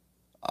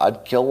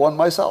 I'd kill one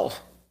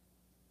myself.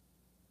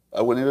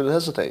 I wouldn't even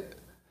hesitate.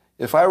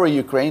 If I were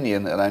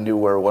Ukrainian and I knew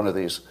where one of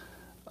these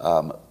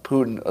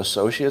Putin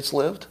associates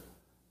lived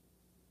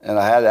and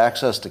I had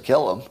access to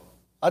kill him,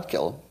 I'd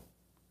kill him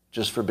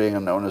just for being a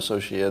known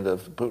associate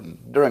of Putin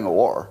during a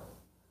war.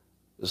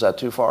 Is that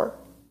too far?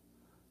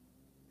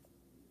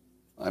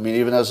 I mean,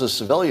 even as a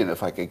civilian,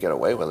 if I could get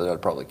away with it,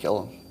 I'd probably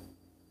kill him.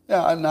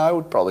 Yeah, I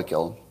would probably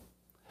kill him.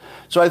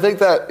 So I think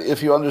that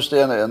if you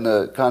understand it in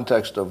the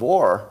context of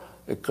war,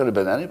 it could have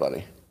been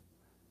anybody.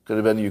 Could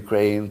have been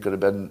Ukraine, could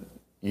have been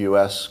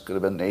US, could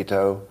have been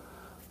NATO,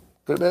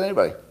 could have been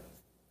anybody.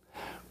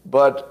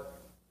 But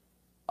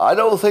I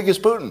don't think it's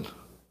Putin.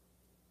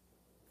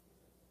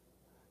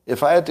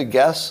 If I had to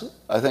guess,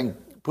 I think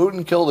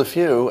Putin killed a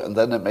few, and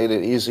then it made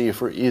it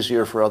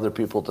easier for other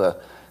people to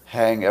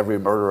hang every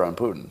murder on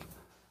Putin.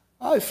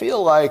 I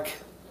feel like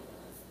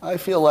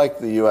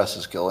the U.S.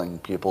 is killing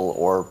people,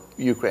 or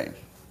Ukraine,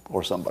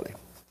 or somebody.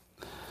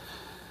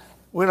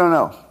 We don't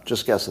know.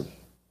 Just guessing.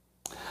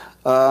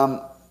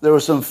 there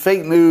was some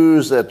fake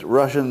news that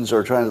Russians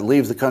are trying to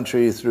leave the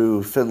country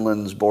through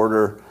Finland's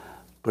border,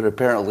 but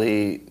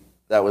apparently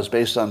that was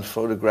based on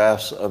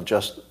photographs of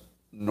just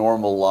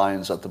normal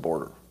lines at the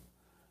border.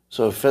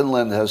 So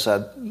Finland has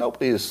said,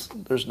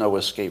 there's no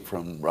escape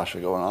from Russia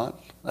going on.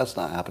 That's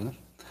not happening.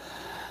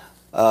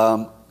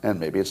 And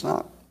maybe it's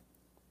not.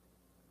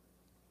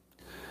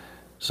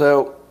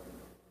 So,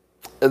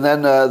 and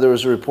then there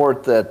was a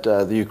report that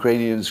the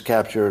Ukrainians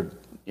captured,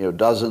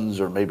 dozens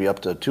or maybe up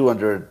to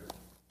 200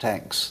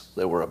 tanks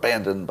that were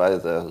abandoned by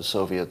the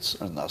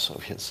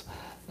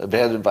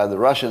abandoned by the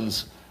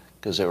Russians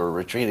because they were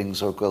retreating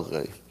so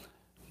quickly.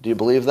 Do you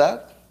believe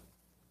that?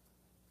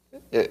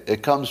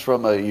 It comes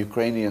from a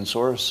Ukrainian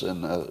source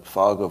in a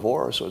fog of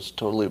war, so it's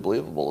totally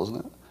believable,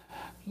 isn't it?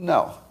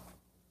 No.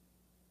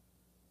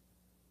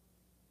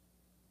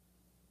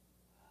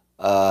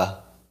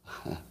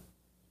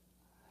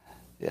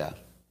 Yeah.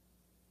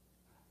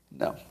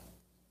 No.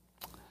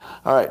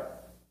 All right.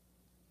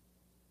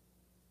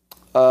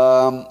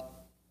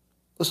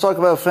 Let's talk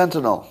about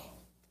fentanyl.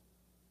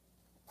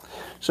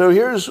 So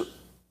here's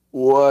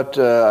what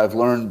I've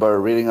learned by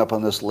reading up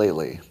on this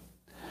lately.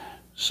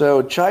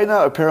 So China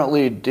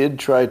apparently did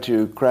try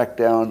to crack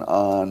down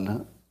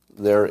on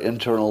their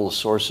internal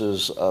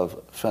sources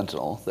of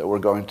fentanyl that were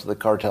going to the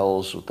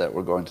cartels that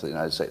were going to the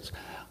United States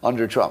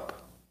under Trump.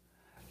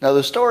 Now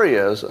the story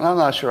is, and I'm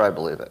not sure I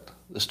believe it,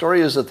 the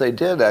story is that they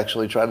did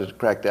actually try to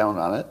crack down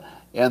on it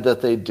and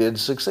that they did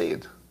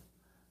succeed.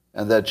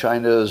 And that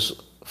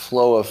China's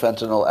flow of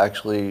fentanyl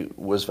actually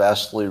was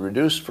vastly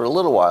reduced for a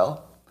little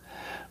while.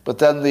 But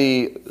then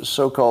the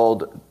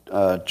so-called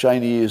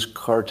Chinese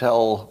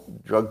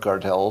drug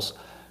cartels,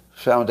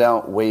 found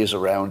out ways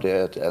around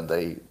it, and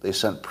they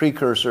sent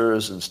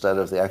precursors instead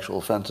of the actual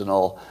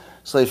fentanyl.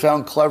 So they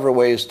found clever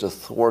ways to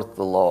thwart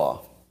the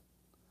law.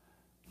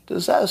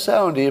 Does that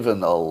sound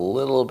even a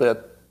little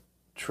bit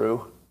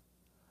true?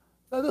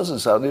 That doesn't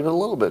sound even a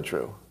little bit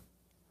true.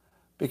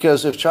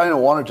 Because if China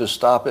wanted to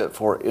stop it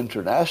for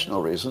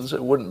international reasons,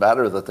 it wouldn't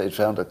matter that they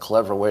found a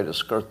clever way to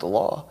skirt the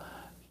law.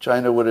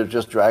 China would have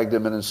just dragged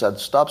him in and said,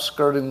 stop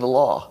skirting the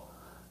law.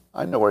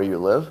 I know where you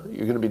live.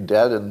 You're going to be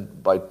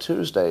dead by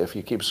Tuesday if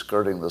you keep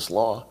skirting this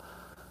law.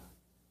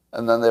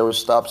 And then they would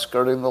stop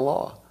skirting the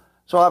law.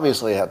 So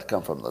obviously it had to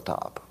come from the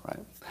top,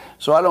 right?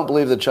 So I don't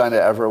believe that China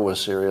ever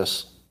was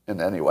serious in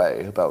any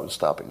way about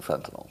stopping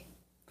fentanyl.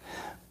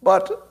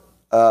 But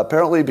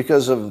apparently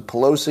because of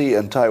Pelosi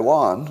and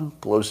Taiwan,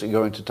 Pelosi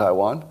going to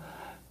Taiwan,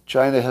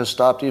 China has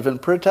stopped even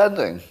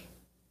pretending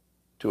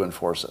to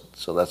enforce it.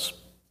 So that's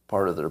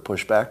part of their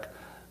pushback.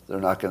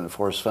 They're not going to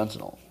enforce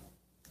fentanyl.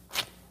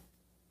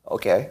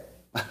 Okay.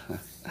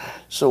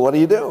 So what do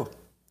you do?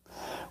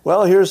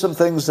 Well, here's some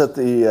things that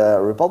the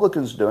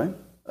Republicans are doing.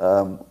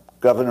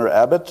 Governor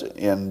Abbott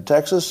in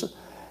Texas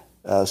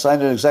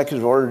signed an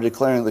executive order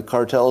declaring the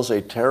cartels a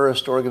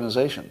terrorist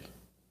organization,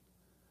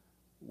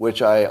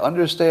 which I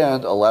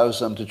understand allows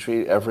them to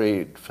treat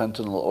every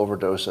fentanyl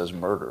overdose as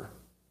murder.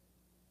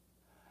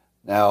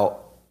 Now,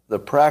 the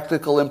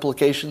practical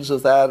implications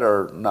of that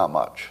are not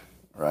much,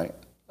 right?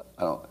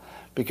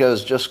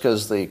 Because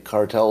the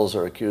cartels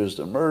are accused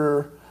of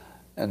murder,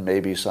 and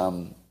maybe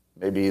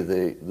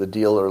the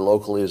dealer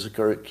locally is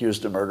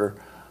accused of murder,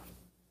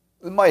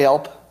 it might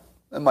help.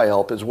 It might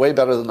help. It's way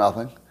better than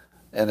nothing,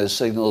 and it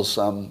signals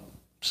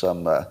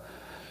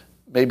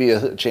maybe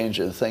a change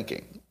in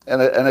thinking.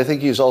 And I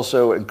think he's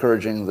also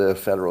encouraging the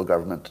federal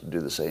government to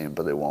do the same,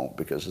 but they won't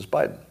because it's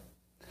Biden.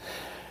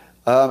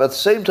 At the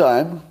same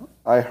time,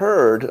 I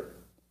heard,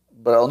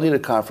 but I'll need a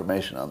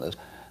confirmation on this,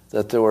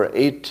 that there were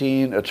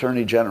 18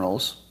 attorney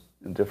generals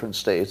in different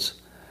states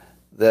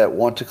that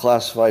want to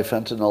classify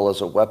fentanyl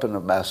as a weapon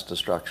of mass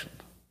destruction.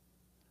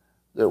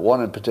 The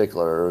one in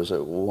particular, is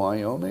it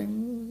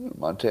Wyoming,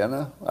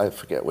 Montana? I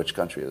forget which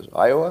country it is.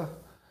 Iowa?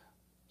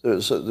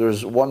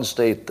 There's one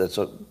state that's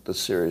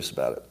serious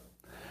about it.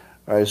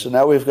 All right, so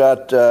now we've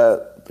got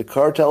the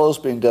cartels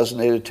being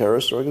designated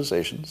terrorist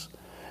organizations,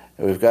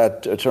 and we've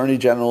got attorney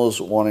generals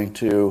wanting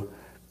to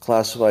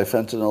classify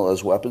fentanyl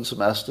as weapons of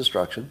mass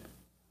destruction.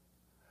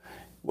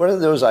 Where did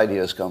those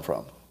ideas come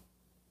from?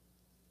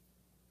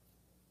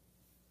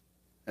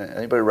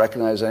 Anybody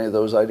recognize any of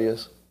those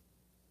ideas?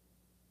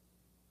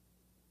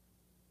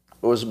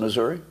 Was it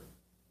Missouri?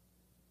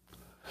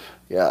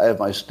 Yeah, I have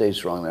my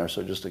states wrong there,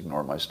 so just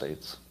ignore my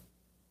states.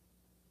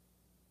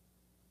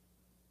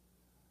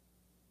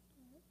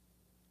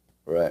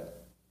 Right.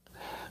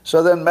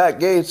 So then Matt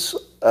Gaetz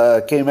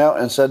came out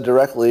and said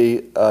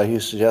directly he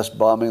suggests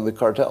bombing the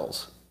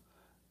cartels.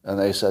 And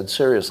they said,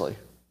 seriously.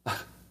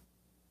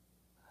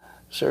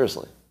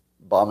 Seriously,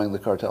 bombing the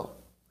cartel.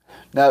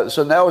 Now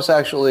it's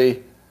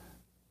actually,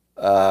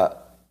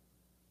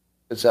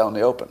 it's out in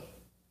the open.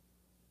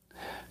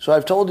 So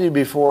I've told you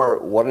before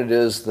what it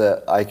is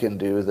that I can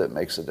do that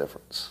makes a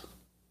difference.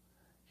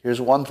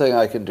 Here's one thing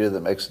I can do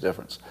that makes a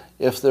difference.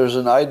 If there's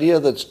an idea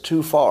that's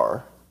too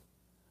far,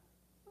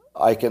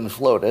 I can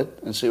float it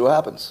and see what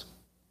happens.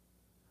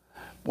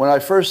 When I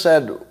first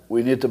said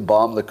we need to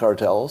bomb the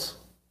cartels,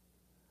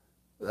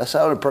 that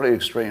sounded pretty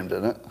extreme,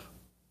 didn't it?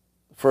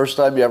 First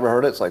time you ever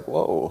heard it, it's like,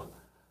 whoa,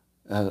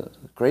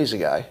 crazy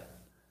guy.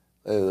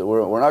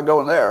 We're not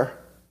going there.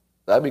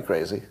 That'd be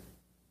crazy,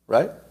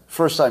 right?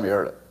 First time you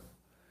heard it.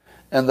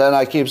 And then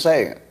I keep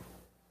saying it.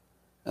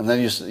 And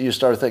then you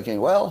start thinking,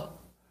 well,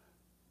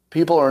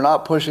 people are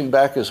not pushing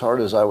back as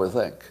hard as I would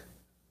think.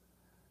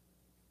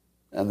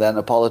 And then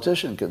a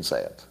politician can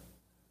say it.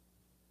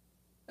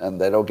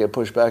 And they don't get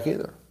pushed back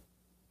either.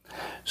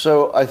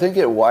 So I think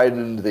it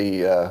widened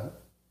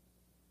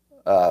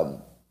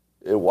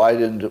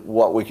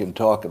what we can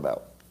talk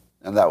about.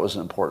 And that was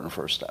an important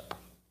first step.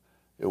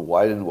 It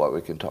widened what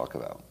we can talk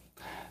about.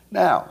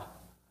 Now,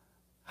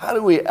 how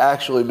do we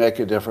actually make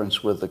a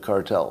difference with the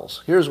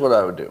cartels? Here's what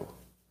I would do.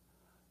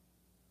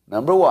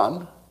 Number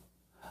one,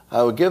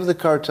 I would give the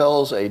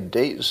cartels a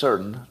date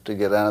certain to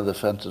get out of the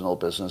fentanyl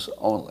business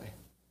only.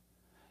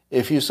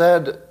 If you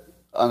said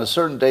on a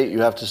certain date you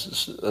have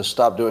to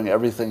stop doing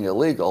everything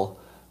illegal,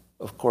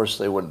 of course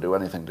they wouldn't do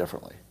anything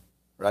differently,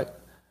 right?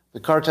 The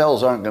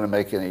cartels aren't going to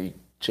make any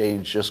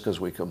change just because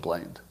we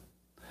complained.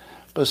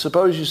 But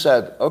suppose you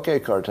said, okay,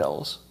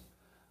 cartels,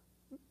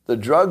 the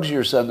drugs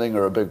you're sending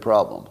are a big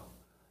problem,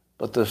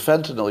 but the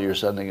fentanyl you're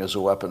sending is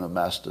a weapon of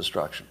mass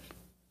destruction.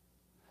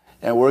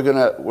 And we're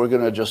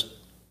gonna just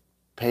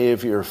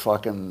pave your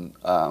fucking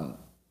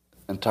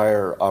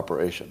entire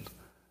operation.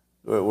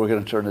 We're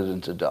gonna turn it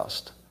into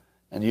dust.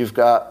 And you've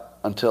got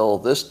until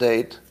this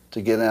date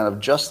to get out of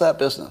just that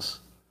business,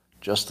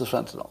 just the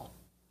fentanyl.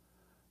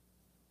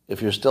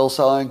 If you're still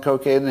selling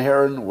cocaine and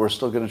heroin, we're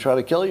still gonna try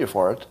to kill you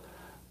for it,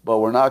 but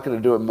we're not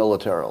gonna do it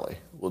militarily.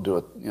 We'll do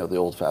it, the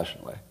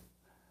old-fashioned way.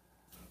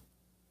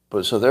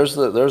 But so there's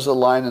the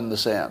line in the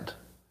sand.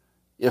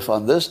 If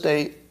on this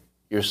date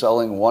you're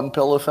selling one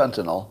pill of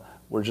fentanyl,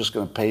 we're just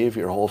going to pave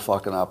your whole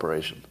fucking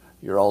operation.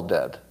 You're all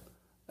dead,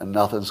 and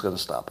nothing's going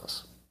to stop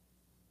us.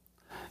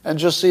 And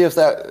just see if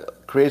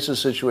that creates a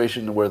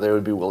situation where they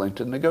would be willing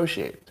to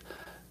negotiate.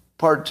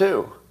 Part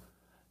two,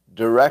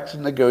 direct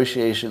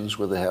negotiations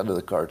with the head of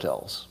the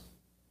cartels.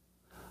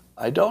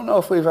 I don't know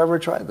if we've ever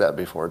tried that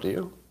before, do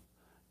you?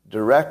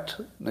 Direct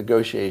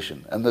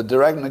negotiation. And the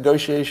direct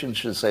negotiation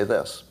should say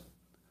this.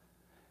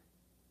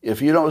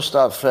 If you don't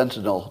stop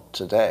fentanyl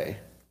today,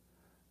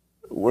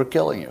 we're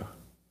killing you.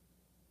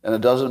 And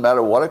it doesn't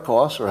matter what it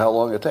costs or how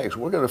long it takes.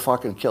 We're going to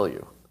fucking kill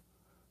you.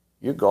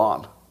 You're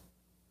gone.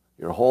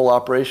 Your whole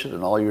operation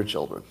and all your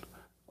children,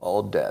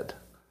 all dead.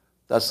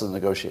 That's the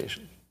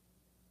negotiation.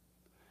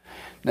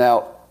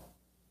 Now,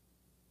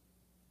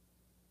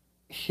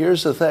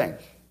 here's the thing.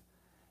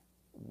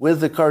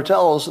 With the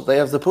cartels, they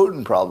have the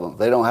Putin problem.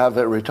 They don't have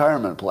a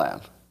retirement plan.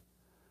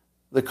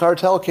 The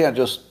cartel can't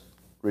just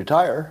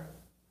retire.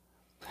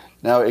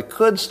 Now, it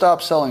could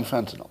stop selling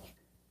fentanyl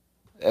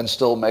and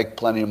still make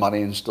plenty of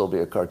money and still be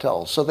a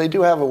cartel. So they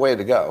do have a way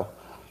to go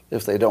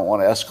if they don't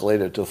want to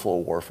escalate it to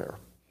full warfare.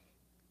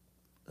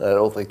 I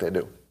don't think they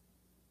do.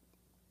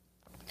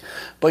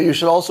 But you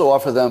should also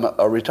offer them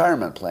a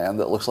retirement plan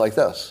that looks like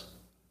this,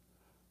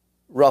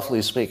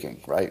 roughly speaking,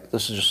 right?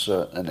 This is just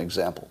an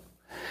example.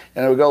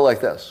 And it would go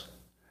like this.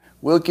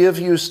 We'll give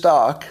you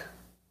stock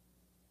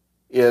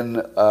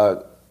in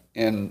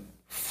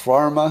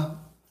pharma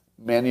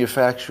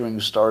manufacturing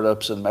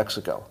startups in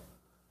Mexico.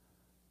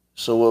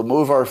 So we'll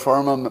move our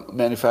pharma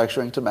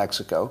manufacturing to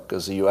Mexico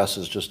because the U.S.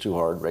 is just too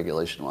hard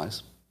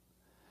regulation-wise.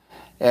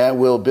 And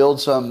we'll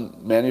build some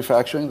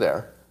manufacturing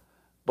there,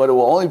 but it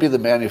will only be the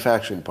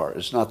manufacturing part.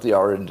 It's not the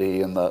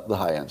R&D and the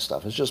high-end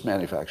stuff. It's just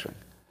manufacturing.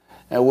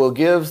 And we'll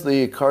give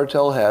the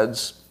cartel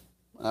heads,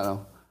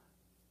 2%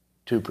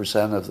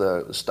 of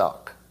the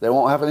stock. They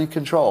won't have any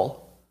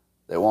control.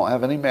 They won't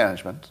have any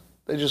management.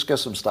 They just get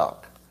some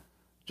stock,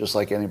 just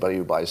like anybody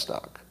who buys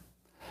stock.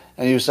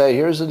 And you say,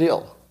 here's the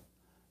deal.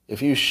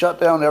 If you shut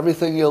down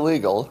everything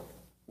illegal,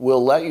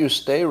 we'll let you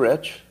stay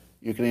rich.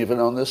 You can even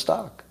own this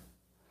stock.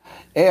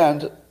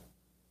 And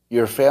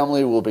your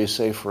family will be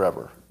safe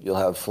forever. You'll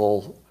have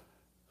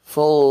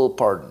full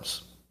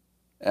pardons.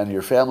 And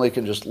your family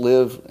can just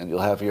live and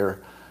you'll have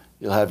your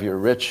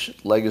rich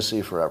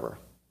legacy forever.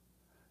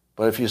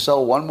 But if you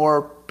sell one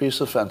more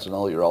piece of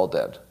fentanyl, you're all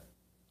dead.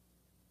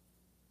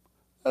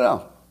 I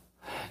know.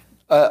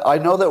 I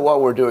know that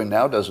what we're doing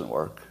now doesn't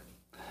work.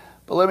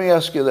 But let me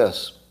ask you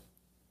this.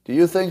 Do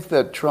you think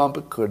that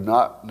Trump could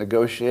not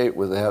negotiate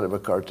with the head of a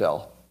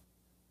cartel?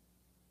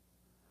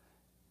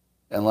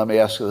 And let me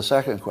ask you the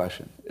second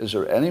question. Is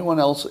there anyone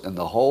else in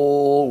the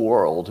whole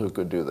world who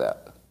could do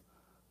that?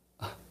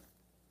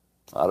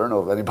 I don't know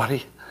of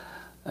anybody.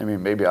 I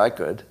mean, maybe I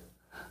could.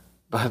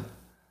 But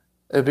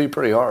it'd be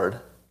pretty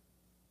hard.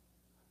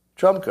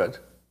 Trump could.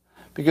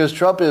 Because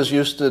Trump is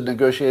used to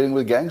negotiating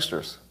with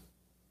gangsters.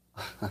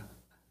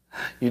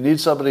 You need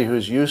somebody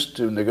who's used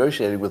to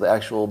negotiating with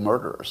actual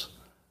murderers.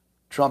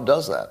 Trump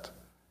does that.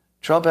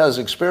 Trump has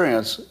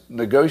experience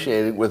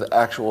negotiating with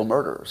actual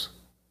murderers.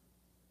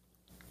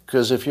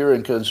 Because if you're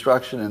in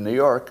construction in New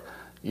York,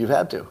 you've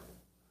had to.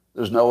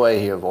 There's no way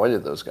he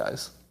avoided those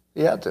guys.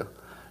 He had to.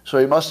 So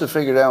he must have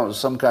figured out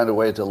some kind of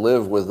way to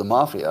live with the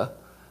mafia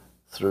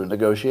through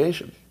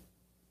negotiation.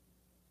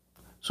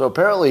 So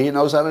apparently he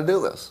knows how to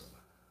do this.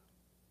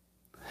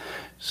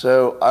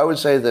 So I would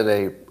say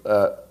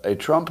that a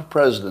Trump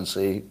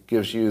presidency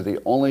gives you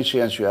the only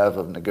chance you have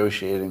of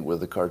negotiating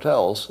with the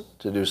cartels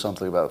to do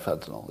something about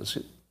fentanyl.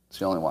 It's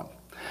the only one.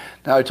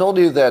 Now, I told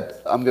you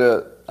that I'm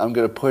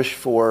gonna push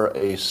for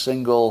a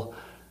single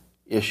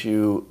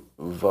issue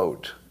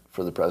vote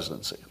for the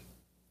presidency.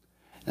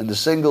 And the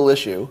single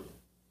issue,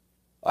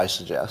 I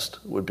suggest,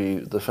 would be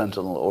the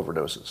fentanyl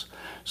overdoses.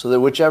 So that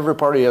whichever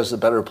party has the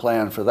better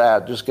plan for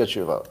that, just get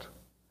your vote.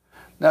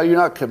 Now, you're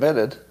not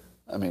committed.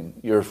 I mean,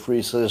 you're a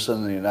free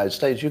citizen in the United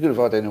States. You can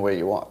vote any way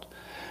you want.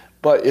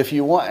 But if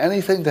you want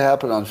anything to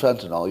happen on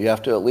fentanyl, you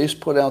have to at least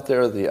put out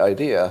there the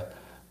idea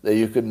that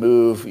you could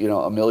move,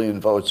 1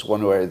 million votes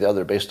one way or the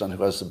other based on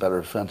who has the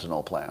better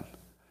fentanyl plan.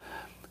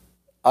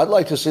 I'd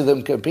like to see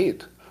them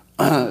compete.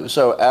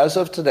 So as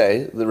of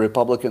today, the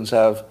Republicans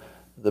have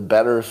the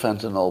better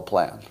fentanyl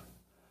plan.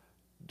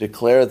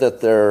 Declare that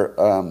they're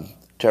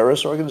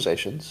terrorist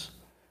organizations.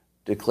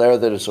 Declare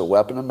that it's a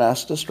weapon of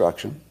mass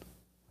destruction.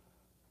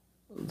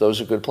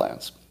 Those are good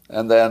plans.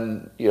 And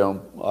then,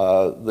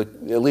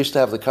 at least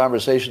have the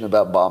conversation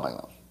about bombing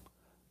them.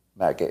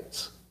 Matt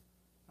Gaetz,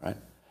 right?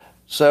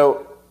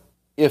 So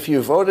if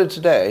you voted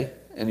today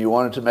and you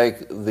wanted to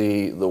make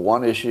the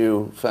one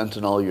issue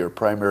fentanyl your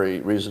primary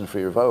reason for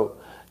your vote,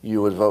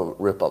 you would vote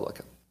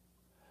Republican.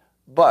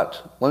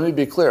 But let me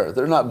be clear,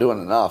 they're not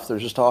doing enough. They're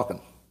just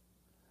talking.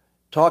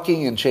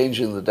 Talking and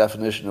changing the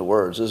definition of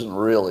words isn't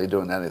really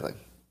doing anything,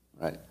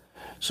 right?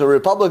 So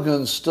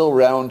Republicans still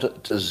round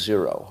to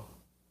zero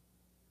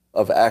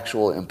of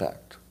actual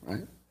impact,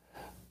 right?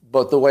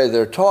 But the way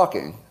they're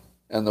talking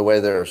and the way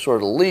they're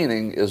sort of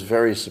leaning is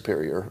very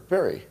superior,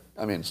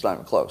 it's not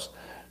even close,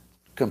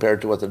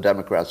 compared to what the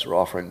Democrats are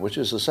offering, which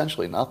is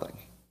essentially nothing.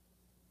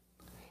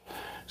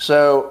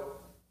 So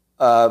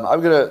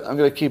I'm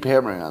gonna keep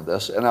hammering on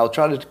this, and I'll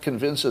try to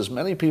convince as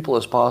many people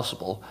as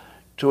possible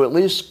to at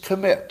least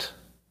commit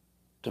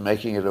to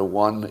making it a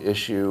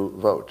one-issue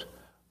vote.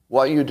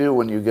 What you do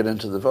when you get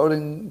into the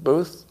voting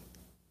booth,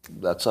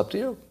 that's up to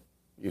you.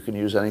 You can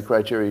use any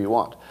criteria you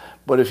want.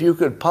 But if you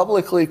could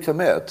publicly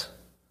commit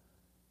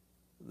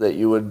that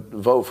you would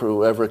vote for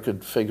whoever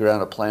could figure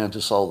out a plan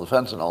to solve the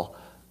fentanyl,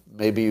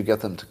 maybe you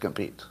get them to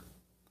compete.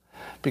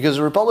 Because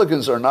the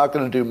Republicans are not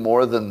going to do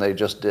more than they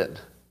just did.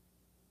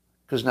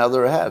 Because now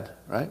they're ahead,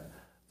 right?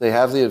 They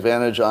have the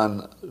advantage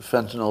on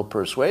fentanyl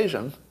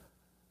persuasion,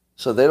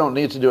 so they don't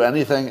need to do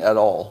anything at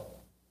all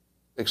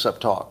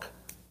except talk,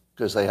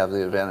 because they have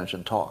the advantage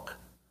in talk.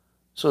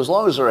 So as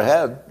long as they're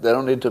ahead, they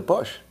don't need to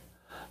push.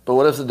 But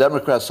what if the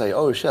Democrats say,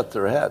 oh shit,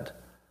 they're ahead?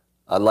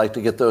 I'd like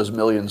to get those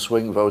million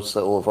swing votes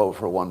that will vote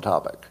for one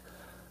topic.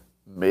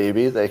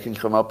 Maybe they can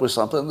come up with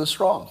something that's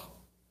strong.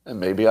 And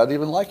maybe I'd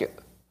even like it.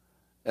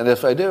 And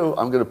if I do,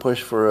 I'm going to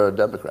push for a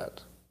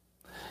Democrat.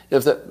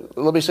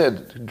 Let me say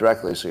it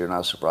directly so you're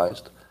not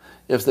surprised.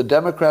 If the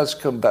Democrats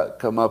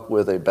come up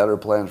with a better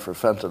plan for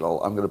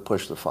fentanyl, I'm going to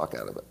push the fuck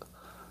out of it.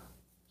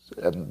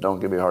 And don't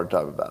give me a hard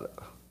time about it.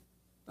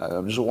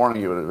 I'm just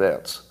warning you in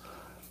advance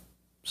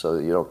so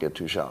that you don't get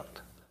too shocked.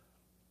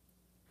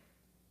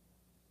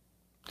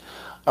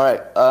 All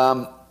right.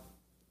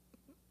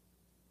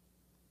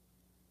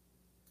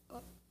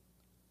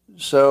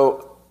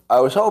 So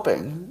I was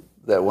hoping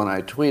that when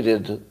I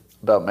tweeted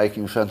about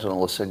making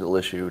fentanyl a single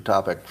issue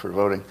topic for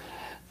voting,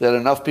 that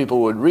enough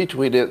people would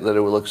retweet it that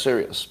it would look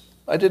serious.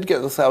 I did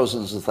get the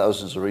thousands and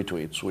thousands of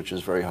retweets, which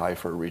is very high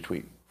for a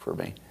retweet for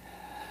me.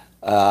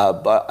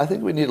 But I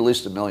think we need at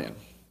least 1 million.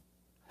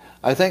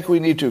 I think we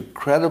need to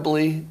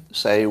credibly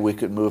say we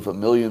could move 1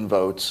 million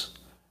votes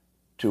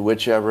to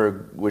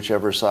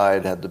whichever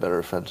side had the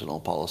better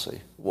fentanyl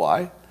policy.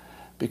 Why?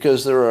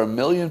 Because there are 1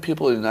 million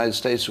people in the United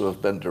States who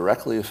have been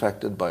directly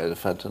affected by a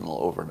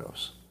fentanyl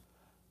overdose.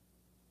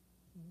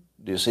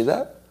 Do you see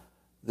that?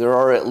 There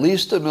are at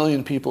least 1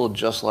 million people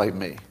just like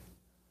me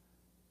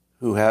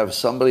who have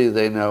somebody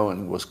they know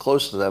and was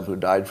close to them who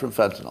died from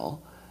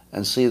fentanyl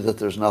and see that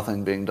there's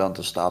nothing being done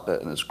to stop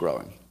it and it's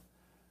growing.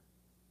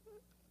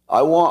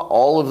 I want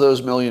all of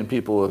those 1 million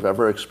people who have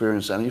ever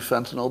experienced any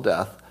fentanyl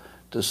death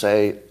to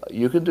say,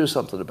 you can do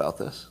something about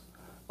this.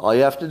 All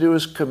you have to do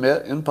is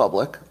commit in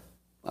public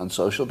on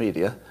social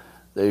media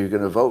that you're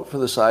going to vote for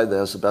the side that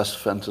has the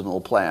best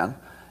fentanyl plan,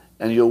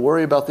 and you'll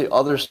worry about the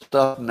other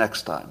stuff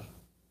next time,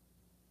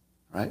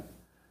 right?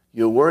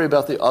 You'll worry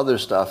about the other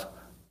stuff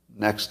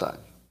next time.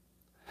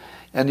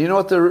 And you know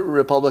what? The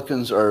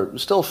Republicans are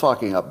still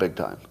fucking up big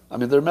time. I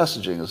mean, their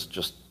messaging is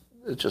just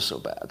so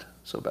bad,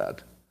 so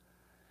bad.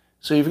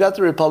 So you've got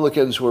the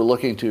Republicans who are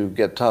looking to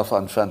get tough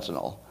on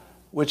fentanyl,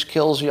 which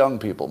kills young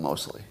people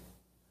mostly.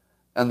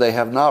 And they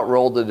have not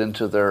rolled it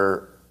into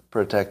their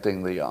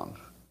protecting the young.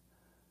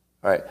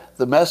 All right.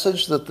 The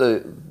message that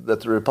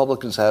the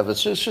Republicans have,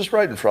 it's just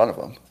right in front of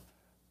them.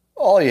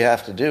 All you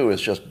have to do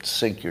is just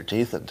sink your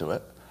teeth into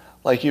it.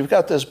 Like you've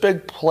got this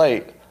big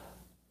plate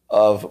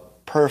of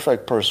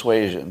perfect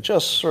persuasion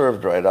just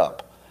served right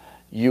up.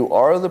 You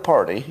are the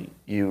party,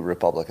 you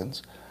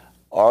Republicans,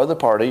 are the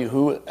party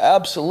who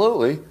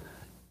absolutely,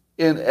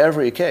 in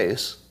every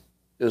case,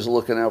 is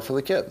looking out for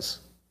the kids.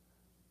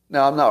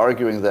 Now, I'm not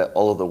arguing that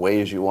all of the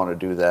ways you want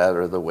to do that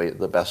are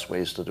the best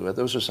ways to do it.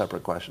 Those are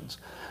separate questions.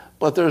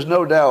 But there's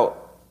no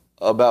doubt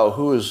about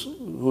who's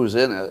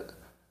in it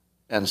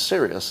and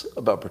serious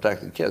about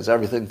protecting kids.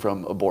 Everything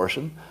from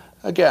abortion.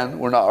 Again,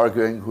 we're not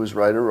arguing who's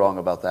right or wrong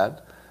about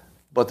that.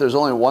 But there's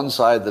only one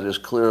side that is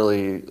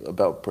clearly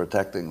about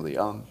protecting the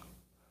young.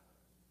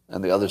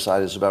 And the other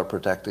side is about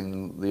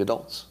protecting the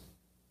adults.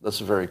 That's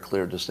a very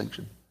clear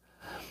distinction.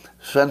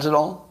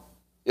 Fentanyl.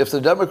 If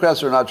the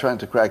Democrats are not trying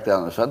to crack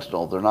down on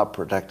fentanyl, they're not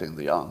protecting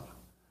the young.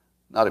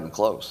 Not even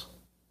close.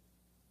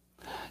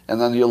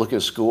 And then you look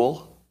at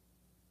school.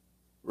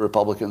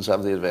 Republicans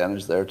have the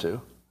advantage there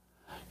too.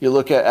 You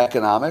look at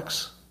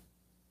economics.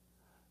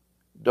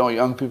 Don't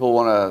young people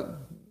want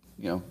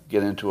to,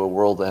 get into a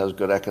world that has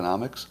good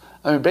economics?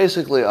 I mean,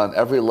 basically on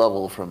every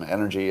level, from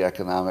energy,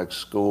 economics,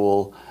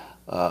 school,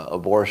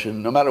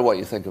 abortion, no matter what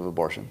you think of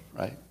abortion,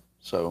 right?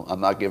 So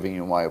I'm not giving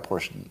you my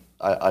abortion.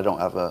 I don't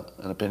have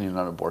an opinion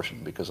on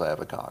abortion because I have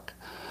a cock.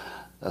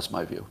 That's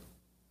my view.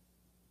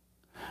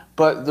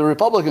 But the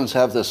Republicans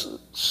have this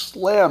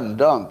slam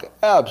dunk,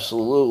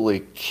 absolutely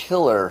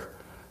killer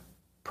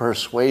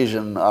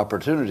persuasion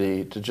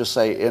opportunity to just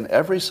say in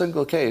every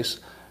single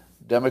case,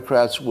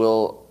 Democrats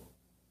will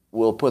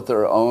put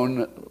their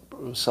own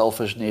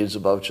selfish needs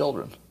above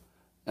children,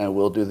 and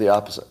we'll do the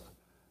opposite.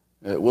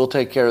 We'll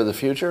take care of the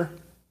future,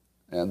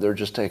 and they're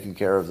just taking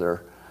care of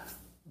their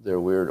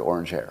weird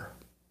orange hair.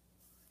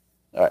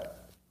 All right.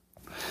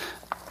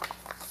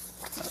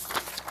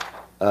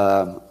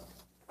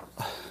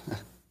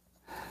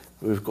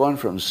 We've gone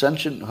from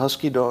sentient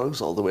husky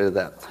dogs all the way to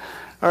that.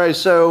 All right,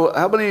 so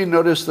how many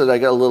noticed that I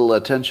got a little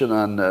attention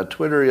on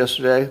Twitter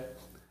yesterday?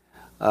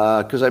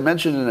 Because I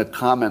mentioned in a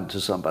comment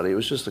to somebody, it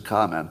was just a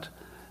comment,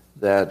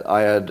 that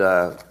I had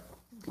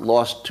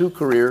lost 2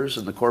 careers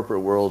in the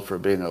corporate world for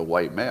being a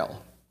white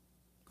male.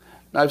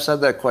 And I've said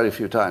that quite a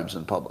few times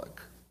in public.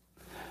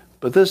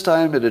 But this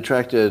time it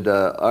attracted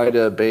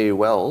Ida Bae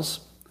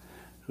Wells,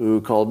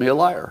 who called me a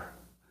liar.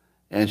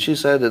 And she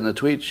said in the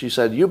tweet, she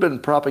said, "You've been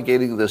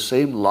propagating the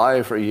same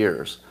lie for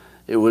years.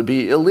 It would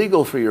be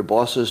illegal for your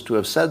bosses to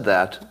have said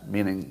that,"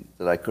 meaning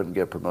that I couldn't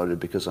get promoted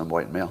because I'm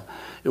white male.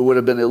 "It would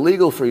have been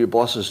illegal for your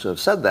bosses to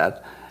have said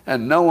that,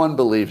 and no one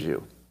believes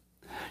you.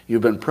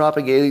 You've been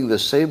propagating the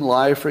same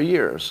lie for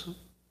years,"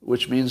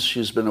 which means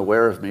she's been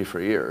aware of me for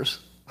years.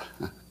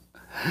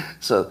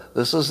 So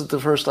this isn't the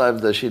first time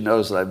that she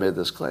knows that I made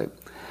this claim.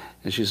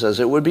 And she says,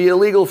 "It would be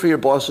illegal for your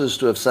bosses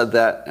to have said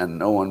that, and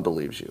no one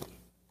believes you."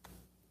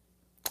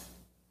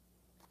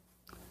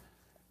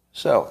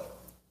 So,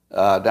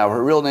 now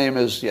her real name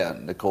is,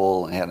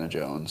 Nicole Hannah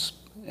Jones,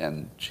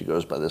 and she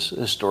goes by this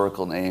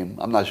historical name.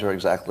 I'm not sure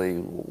exactly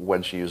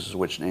when she uses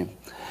which name,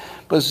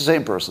 but it's the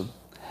same person.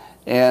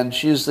 And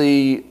she's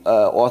the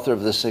author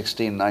of the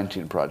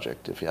 1619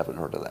 Project, if you haven't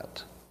heard of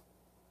that.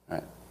 All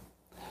right.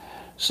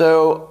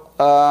 So,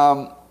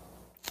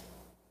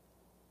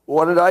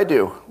 what did I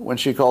do when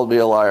she called me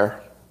a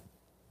liar?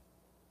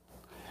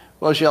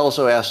 Well, she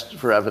also asked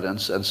for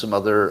evidence, and some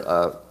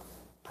other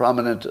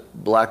prominent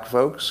black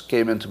folks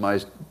came into my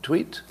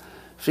tweet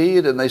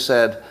feed, and they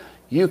said,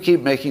 "You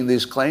keep making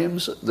these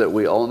claims that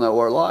we all know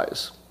are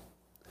lies."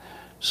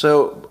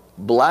 So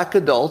black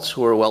adults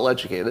who are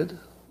well-educated,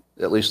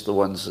 at least the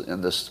ones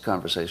in this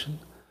conversation,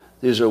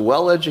 these are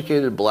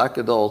well-educated black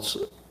adults,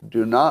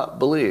 do not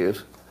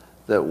believe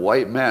that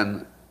white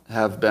men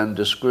have been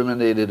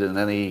discriminated in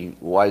any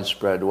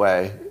widespread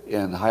way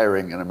in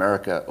hiring in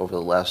America over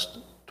the last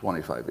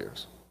 25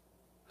 years.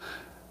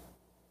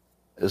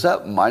 Is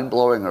that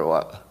mind-blowing or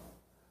what?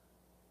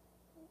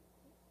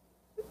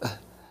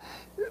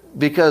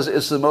 Because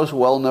it's the most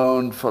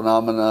well-known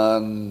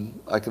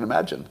phenomenon I can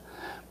imagine.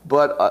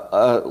 But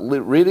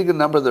reading a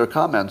number of their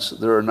comments,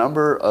 there are a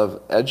number of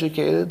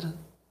educated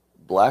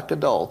black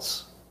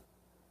adults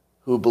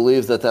who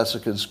believe that that's a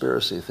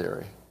conspiracy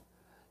theory,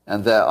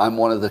 and that I'm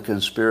one of the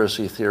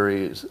conspiracy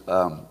theories,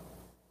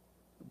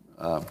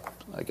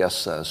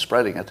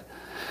 spreading it,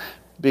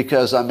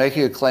 because I'm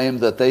making a claim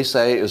that they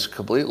say is a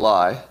complete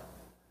lie,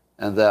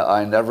 and that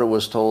I never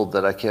was told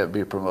that I can't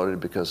be promoted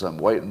because I'm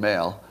white and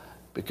male,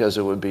 because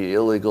it would be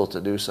illegal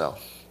to do so.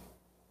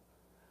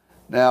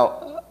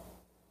 Now,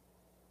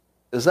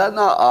 is that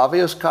not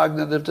obvious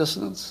cognitive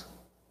dissonance?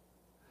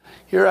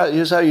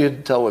 Here's how you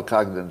tell what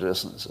cognitive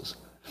dissonance is.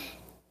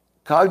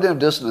 Cognitive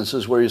dissonance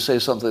is where you say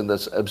something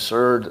that's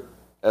absurd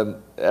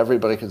and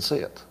everybody can see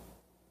it.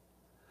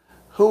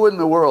 Who in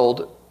the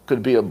world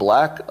could be a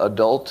black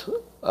adult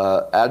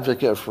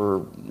advocate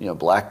for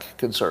black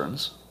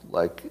concerns,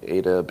 like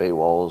Ada Bae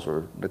Wells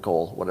or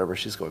Nicole, whatever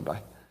she's going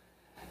by?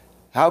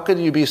 How can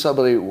you be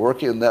somebody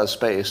working in that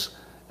space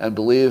and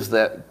believe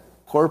that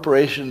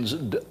corporations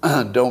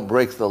don't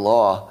break the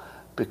law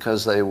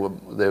because they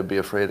would be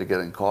afraid of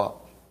getting caught?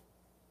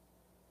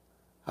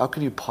 How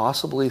can you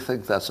possibly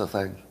think that's a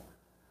thing?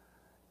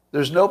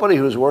 There's nobody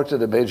who's worked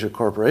at a major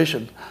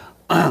corporation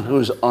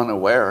who's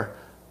unaware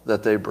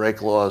that they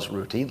break laws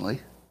routinely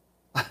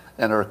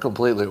and are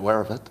completely aware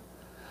of it.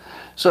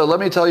 So let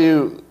me tell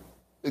you,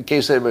 in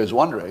case anybody's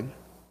wondering,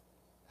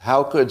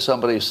 How could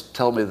somebody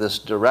tell me this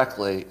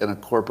directly in a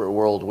corporate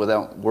world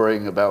without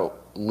worrying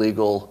about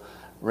legal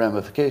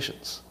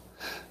ramifications?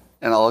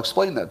 And I'll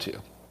explain that to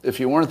you. If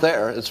you weren't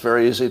there, it's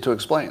very easy to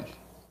explain.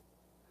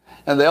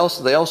 And they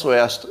also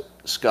asked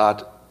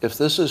Scott, if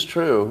this is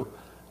true,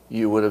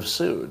 you would have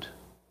sued.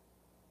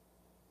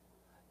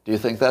 Do you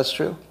think that's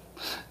true?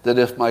 That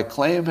if my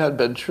claim had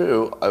been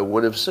true, I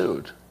would have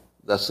sued.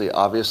 That's the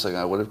obvious thing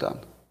I would have done.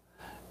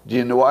 Do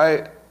you know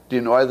why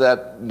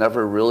that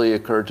never really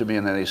occurred to me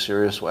in any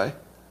serious way?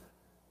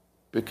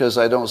 Because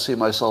I don't see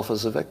myself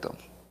as a victim.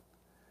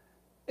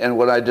 And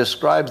when I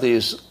describe the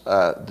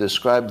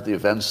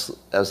events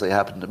as they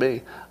happen to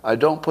me, I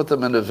don't put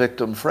them in a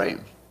victim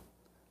frame.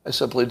 I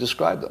simply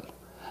describe them.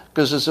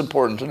 Because it's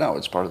important to know.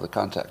 It's part of the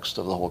context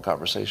of the whole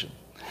conversation.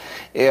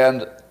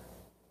 And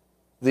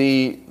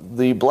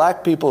the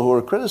black people who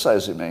were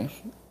criticizing me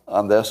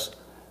on this,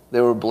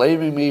 they were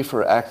blaming me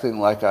for acting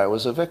like I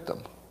was a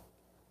victim.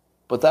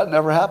 But that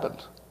never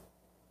happened.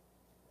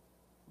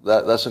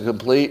 That's a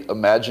complete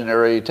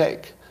imaginary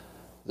take.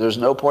 There's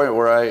no point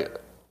where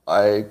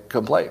I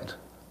complained.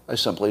 I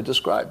simply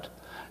described.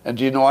 And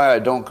do you know why I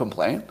don't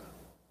complain?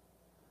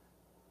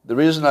 The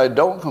reason I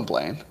don't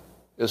complain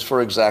is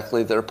for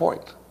exactly their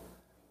point.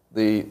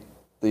 The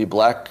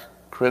black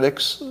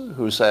critics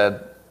who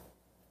said,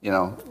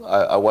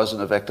 I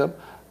wasn't a victim,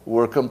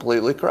 were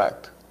completely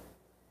correct.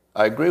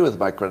 I agree with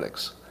my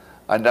critics.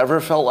 I never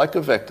felt like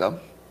a victim.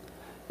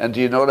 And do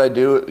you know what I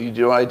do? You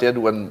know what I did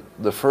when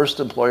the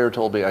first employer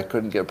told me I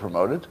couldn't get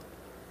promoted?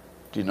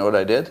 Do you know what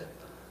I did?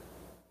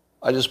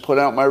 I just put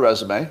out my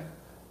resume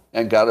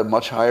and got a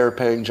much higher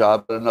paying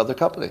job at another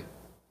company.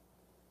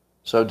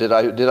 So did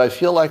I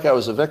feel like I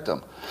was a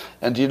victim?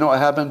 And do you know what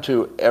happened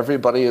to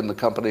everybody in the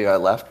company I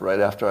left right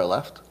after I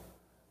left?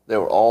 They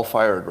were all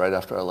fired right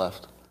after I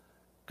left.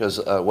 Because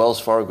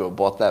Wells Fargo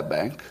bought that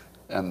bank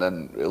and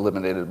then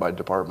eliminated my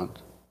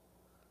department.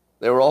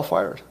 They were all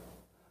fired.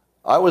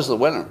 I was the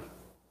winner,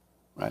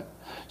 right?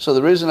 So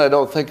the reason I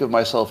don't think of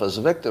myself as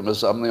a victim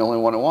is I'm the only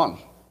one who won.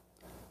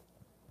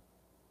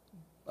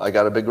 I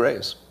got a big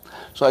raise.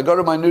 So I go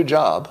to my new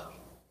job,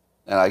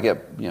 and I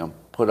get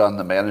put on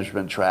the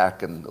management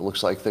track, and it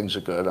looks like things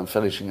are good. I'm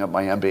finishing up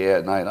my MBA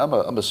at night. I'm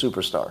a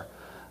superstar.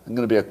 I'm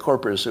going to be a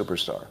corporate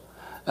superstar.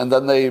 And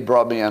then they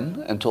brought me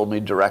in and told me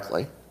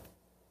directly,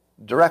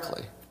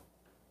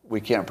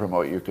 we can't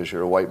promote you because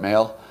you're a white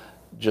male.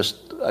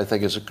 Just, I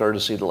think it's a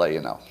courtesy to let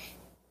you know.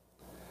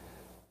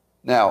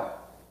 Now,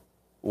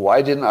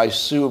 why didn't I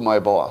sue my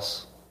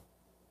boss?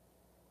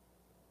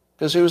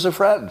 Because he was a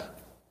friend.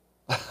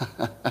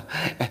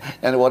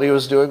 And what he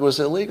was doing was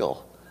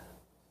illegal.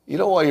 You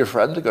don't want your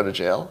friend to go to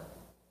jail,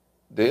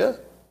 do you?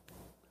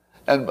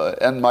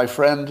 And my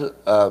friend,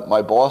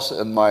 my boss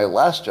in my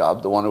last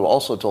job, the one who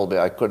also told me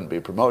I couldn't be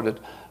promoted,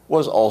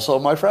 was also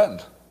my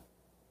friend.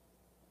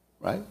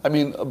 Right? I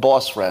mean, a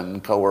boss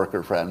friend,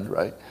 coworker friend,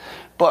 right?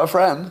 But a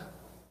friend.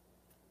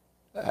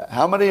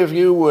 How many of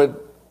you would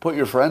put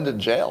your friend in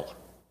jail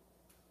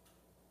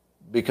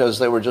because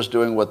they were just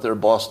doing what their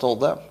boss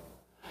told them?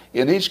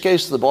 In each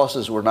case, the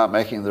bosses were not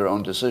making their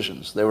own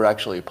decisions. They were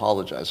actually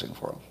apologizing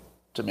for them,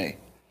 to me.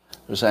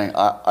 They're saying,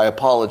 I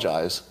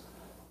apologize,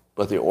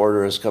 but the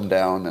order has come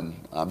down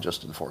and I'm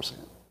just enforcing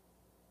it.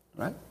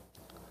 Right?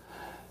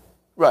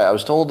 Right. I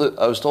was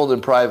told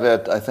in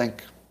private, I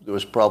think it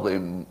was probably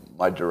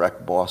my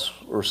direct boss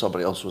or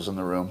somebody else was in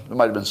the room. There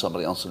might have been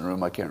somebody else in the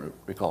room. I can't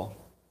recall.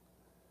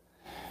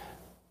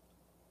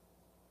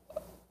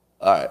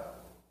 All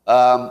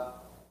right.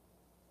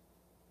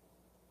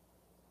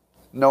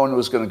 No one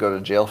was going to go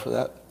to jail for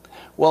that.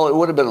 Well, it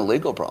would have been a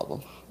legal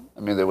problem.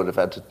 I mean, they would have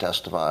had to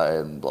testify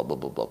and blah, blah,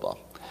 blah, blah, blah.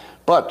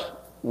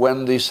 But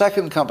when the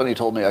second company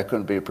told me I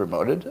couldn't be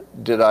promoted,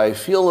 did I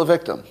feel a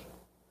victim?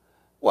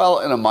 Well,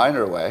 in a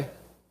minor way.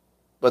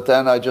 But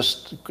then I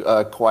just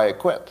quiet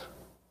quit.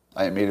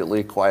 I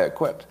immediately quiet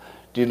quit.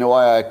 Do you know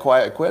why I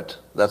quiet quit?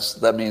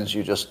 That means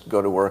you just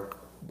go to work,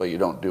 but you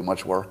don't do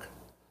much work.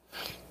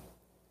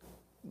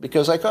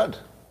 Because I could.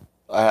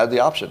 I had the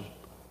option.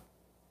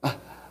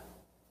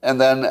 And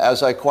then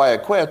as I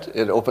quiet quit,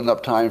 it opened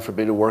up time for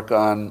me to work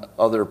on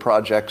other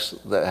projects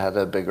that had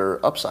a bigger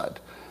upside.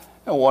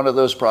 And one of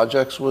those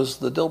projects was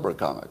the Dilbert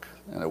comic,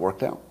 and it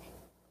worked out.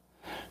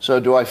 So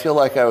do I feel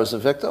like I was a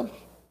victim?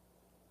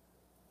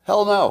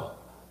 Hell no.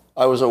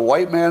 I was a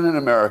white man in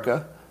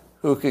America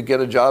who could get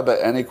a job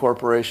at any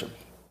corporation.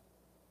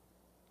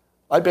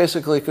 I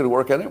basically could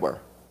work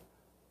anywhere.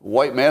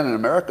 White man in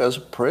America is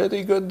a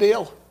pretty good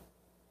deal.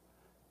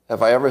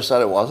 Have I ever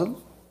said it wasn't?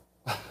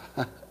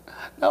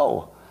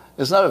 No.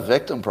 It's not a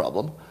victim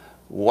problem.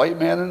 White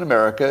man in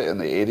America in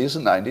the 80s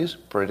and 90s,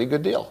 pretty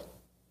good deal.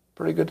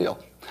 Pretty good deal.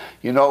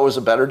 You know it was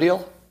a better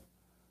deal?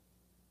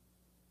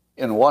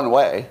 In one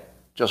way,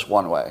 just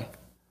one way.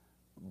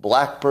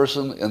 Black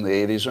person in the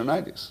 80s or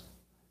 90s.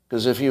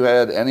 Because if you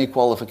had any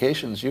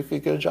qualifications, you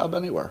could get a job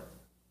anywhere.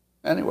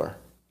 Anywhere.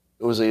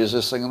 It was the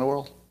easiest thing in the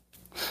world.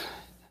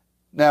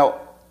 Now,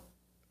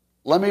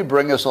 let me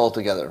bring us all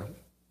together.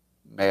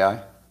 May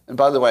I? And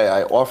by the way,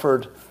 I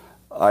offered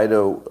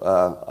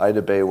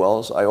Ida Bay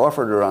Wells. I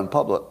offered her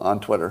on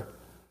Twitter.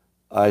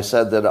 I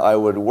said that I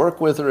would work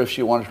with her if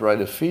she wanted to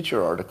write a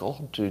feature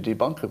article to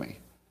debunk me,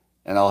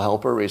 and I'll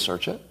help her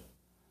research it.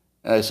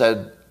 And I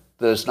said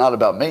that it's not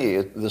about me.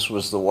 This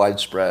was the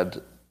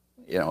widespread,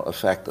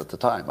 effect at the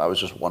time. I was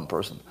just one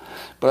person.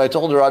 But I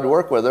told her I'd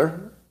work with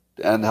her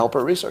and help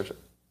her research it.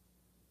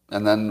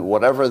 And then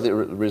whatever the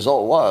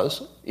result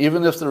was,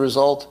 even if the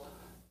result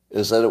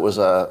is that it was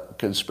a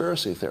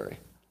conspiracy theory,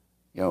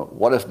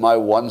 what if my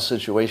one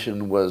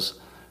situation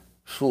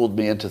fooled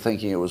me into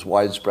thinking it was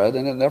widespread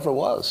and it never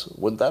was?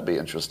 Wouldn't that be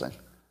interesting?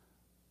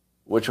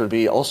 Which would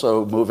be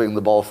also moving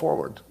the ball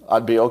forward.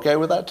 I'd be okay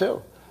with that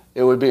too.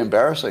 It would be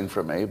embarrassing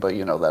for me, but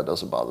that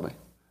doesn't bother me.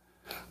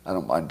 I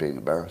don't mind being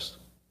embarrassed.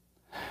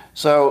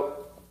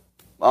 So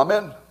I'm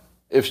in.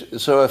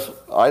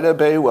 If Ida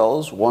Bay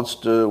Wells wants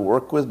to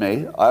work with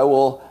me, I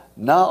will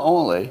not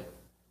only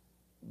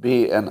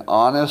be an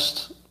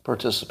honest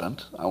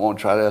participant, I won't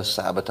try to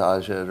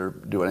sabotage it or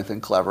do anything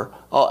clever.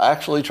 I'll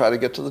actually try to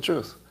get to the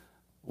truth.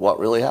 What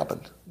really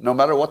happened? No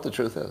matter what the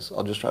truth is,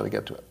 I'll just try to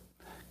get to it.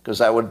 Because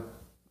that would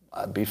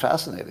be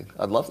fascinating.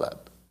 I'd love that.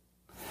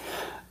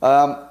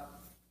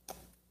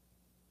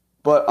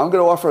 But I'm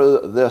going to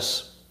offer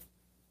this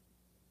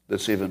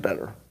that's even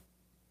better.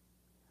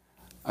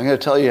 I'm going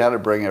to tell you how to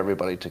bring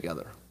everybody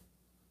together.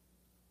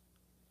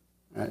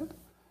 Right?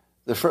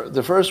 The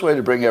first way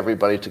to bring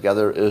everybody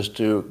together is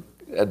to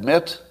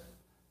admit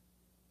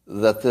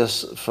that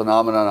this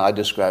phenomenon I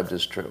described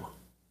is true.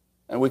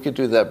 And we could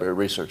do that by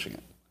researching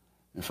it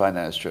and find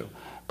that it's true.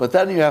 But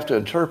then you have to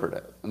interpret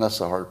it, and that's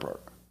the hard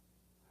part.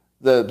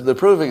 The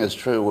proving it's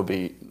true would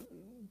be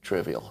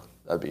trivial.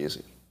 That'd be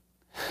easy.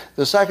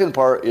 The second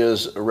part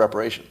is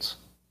reparations.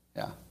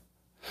 Yeah.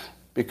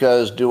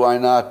 Because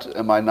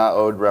am I not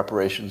owed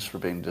reparations for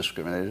being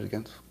discriminated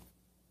against?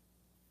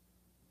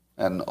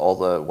 And all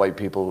the white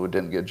people who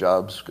didn't get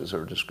jobs because they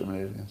were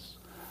discriminated against?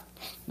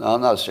 No,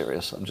 I'm not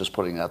serious. I'm just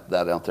putting that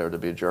out there to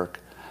be a jerk.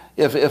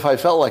 If I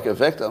felt like a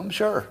victim,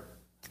 sure.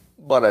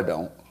 But I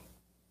don't.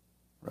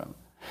 Right.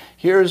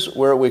 Here's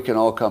where we can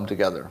all come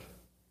together.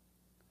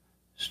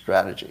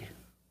 Strategy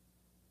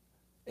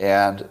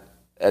and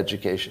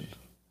education.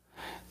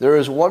 There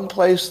is one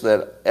place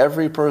that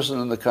every person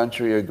in the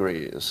country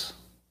agrees,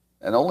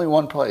 and only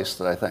one place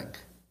that I think,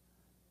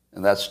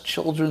 and that's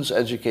children's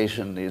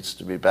education needs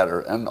to be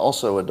better, and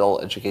also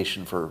adult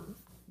education for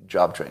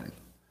job training.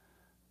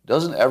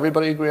 Doesn't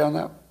everybody agree on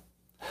that?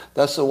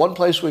 That's the one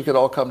place we could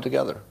all come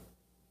together,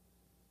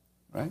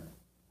 right?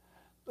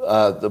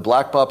 The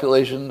black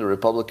population, the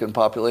Republican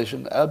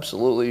population,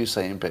 absolutely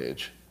same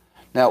page.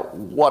 Now,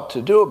 what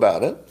to do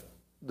about it,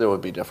 there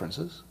would be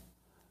differences.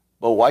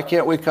 But why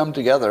can't we come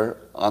together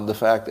on the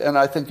fact, and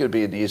I think it would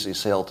be an easy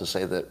sale to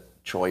say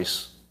that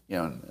choice,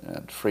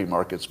 and free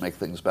markets make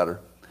things better.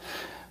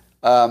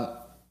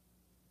 But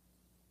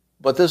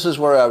this is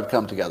where I would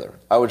come together.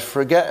 I would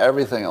forget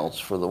everything else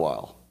for the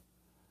while.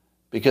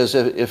 Because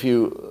if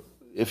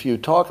you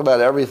talk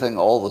about everything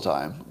all the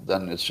time,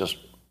 then it's just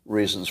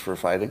reasons for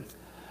fighting.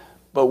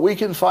 But we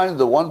can find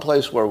the one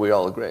place where we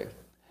all agree.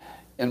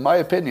 In my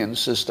opinion,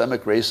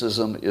 systemic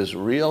racism is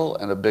real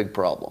and a big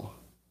problem.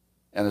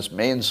 And its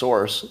main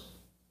source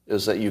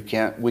is that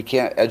we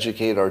can't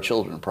educate our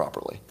children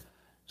properly.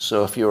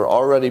 So if you're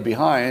already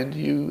behind,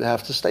 you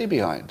have to stay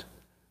behind.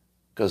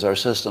 Because our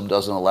system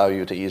doesn't allow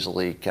you to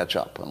easily catch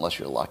up unless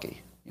you're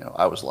lucky.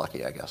 I was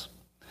lucky, I guess.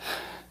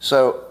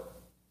 So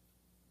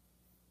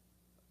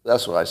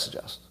that's what I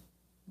suggest.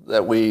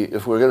 That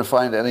if we're going to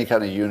find any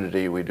kind of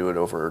unity, we do it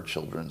over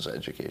children's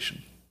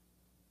education.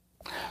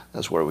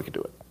 That's where we could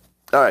do it.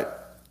 All right.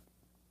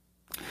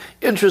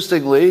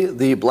 Interestingly,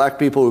 the black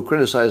people who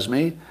criticized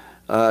me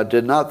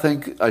did not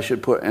think I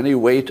should put any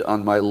weight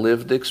on my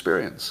lived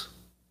experience.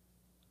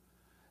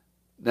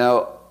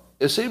 Now,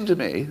 it seemed to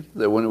me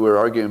that when we were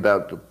arguing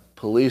about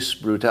police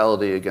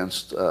brutality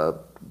against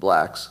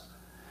blacks,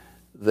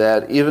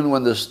 that even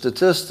when the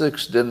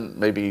statistics didn't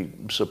maybe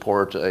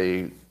support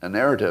a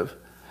narrative,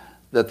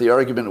 that the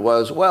argument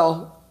was,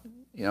 well,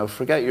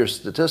 forget your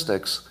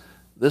statistics.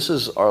 This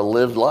is our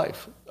lived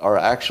life. Our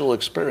actual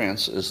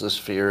experience is this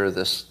fear,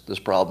 this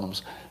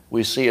problems.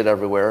 We see it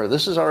everywhere.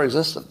 This is our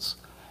existence.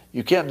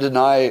 You can't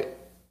deny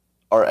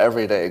our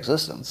everyday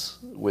existence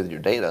with your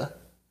data.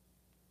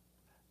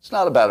 It's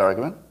not a bad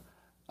argument.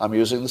 I'm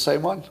using the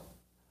same one.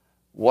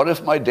 What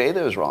if my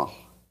data is wrong?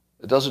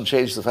 It doesn't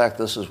change the fact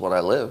this is what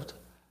I lived.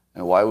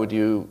 And why would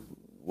you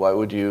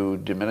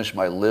diminish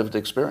my lived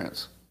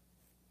experience?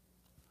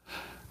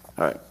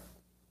 All right.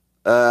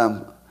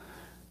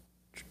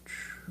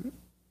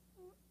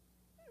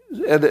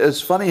 And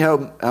it's funny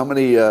how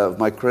many of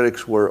my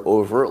critics were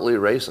overtly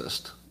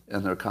racist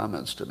in their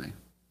comments to me.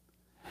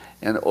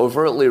 And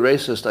overtly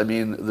racist, I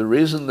mean, the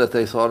reason that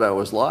they thought I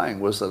was lying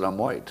was that I'm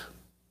white.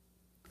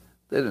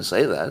 They didn't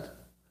say that,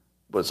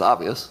 but it's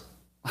obvious.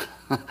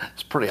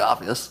 It's pretty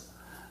obvious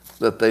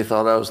that they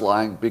thought I was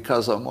lying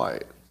because I'm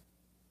white.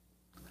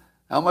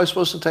 How am I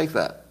supposed to take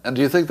that? And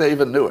do you think they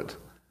even knew it?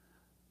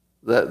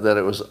 That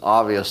it was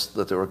obvious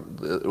that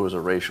it was a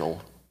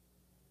racial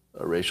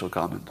a racial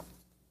comment.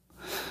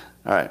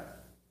 All right.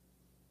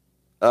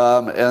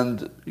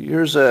 And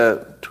here's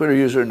a Twitter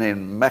user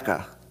named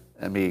Mecca,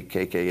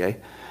 M-E-K-K-A,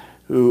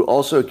 who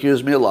also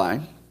accused me of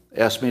lying,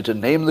 asked me to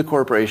name the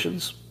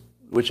corporations,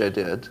 which I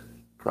did,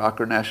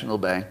 Crocker National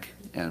Bank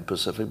and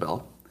Pacific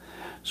Bell.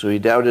 So he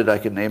doubted I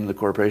could name the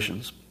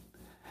corporations.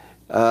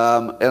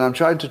 And I'm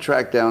trying to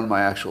track down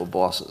my actual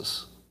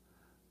bosses.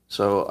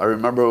 So I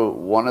remember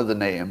one of the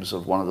names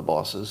of one of the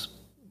bosses,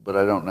 but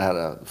I don't know how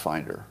to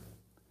find her.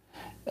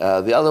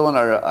 The other one,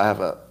 I have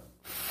a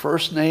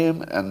first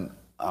name, and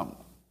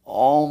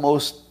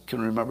almost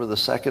can remember the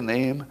second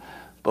name,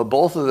 but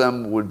both of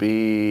them would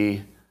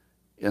be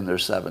in their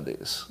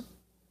 70s.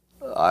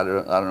 I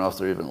don't know if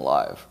they're even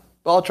alive.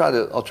 But I'll try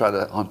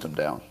to hunt them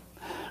down.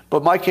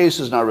 But my case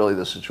is not really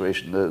the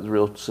situation. The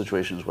real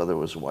situation is whether it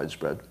was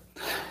widespread.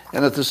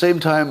 And at the same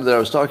time that I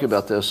was talking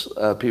about this,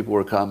 people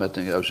were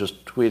commenting. I was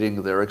just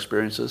tweeting their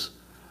experiences.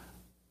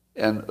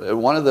 And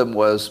one of them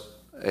was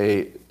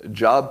a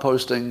job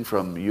posting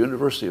from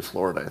University of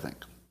Florida, I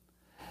think.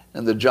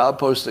 And the job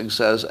posting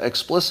says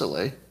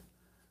explicitly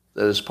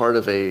that it's part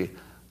of a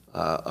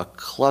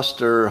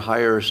cluster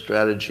hire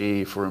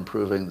strategy for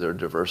improving their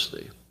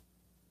diversity,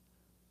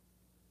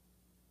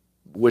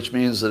 which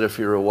means that if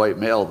you're a white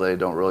male, they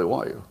don't really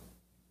want you.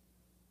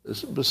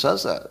 It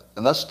says that,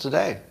 and that's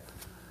today.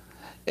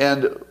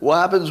 And what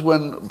happens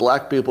when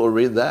black people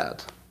read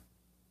that?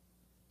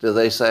 Do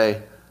they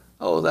say,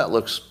 oh, that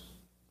looks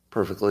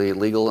perfectly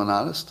legal and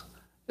honest?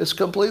 It's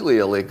completely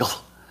illegal.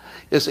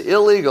 It's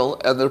illegal,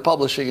 and they're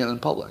publishing it in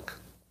public.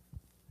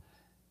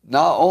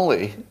 Not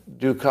only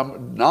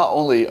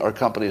are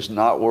companies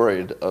not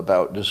worried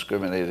about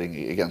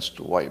discriminating against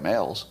white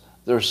males,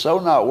 they're so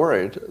not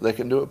worried they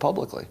can do it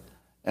publicly,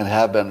 and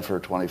have been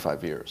for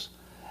 25 years.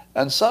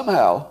 And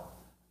somehow,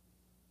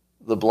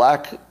 the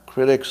black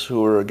critics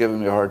who were giving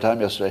me a hard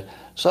time yesterday,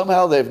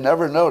 somehow they've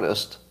never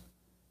noticed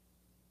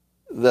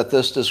that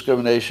this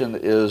discrimination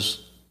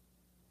is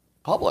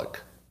public,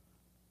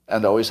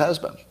 and always has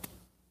been.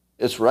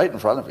 It's right in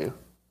front of you.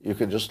 You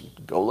can just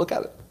go look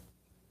at it.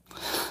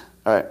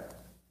 All right.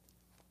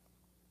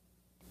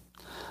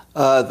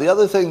 The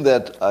other thing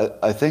that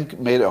I think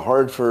made it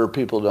hard for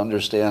people to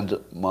understand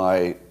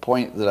my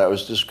point that I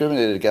was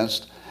discriminated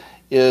against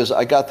is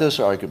I got this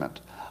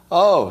argument.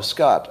 Oh,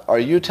 Scott, are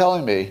you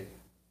telling me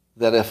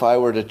that if I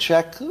were to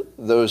check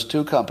those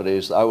two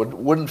companies, I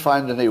wouldn't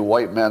find any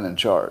white men in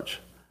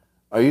charge?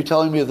 Are you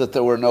telling me that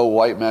there were no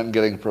white men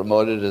getting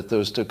promoted at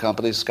those two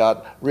companies,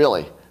 Scott?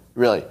 Really?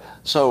 Really?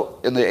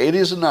 So in the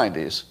 80s and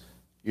 90s,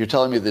 you're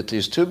telling me that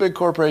these two big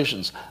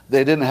corporations,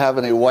 they didn't have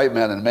any white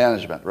men in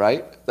management,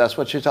 right? That's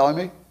what you're telling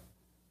me?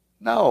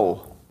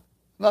 No,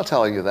 I'm not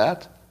telling you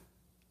that.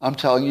 I'm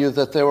telling you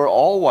that they were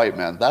all white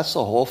men. That's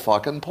the whole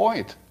fucking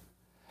point.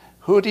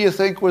 Who do you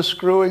think was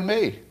screwing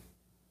me?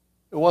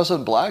 It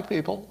wasn't black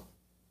people.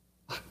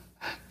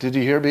 Did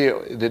you hear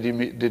me?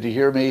 Did you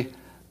hear me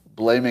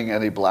blaming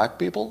any black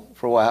people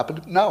for what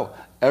happened? No,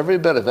 every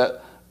bit of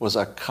it was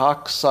a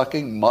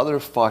cock-sucking,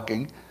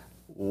 motherfucking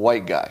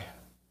white guy.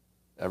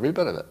 Every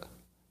bit of it.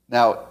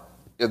 Now,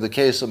 in the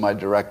case of my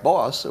direct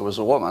boss, it was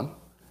a woman,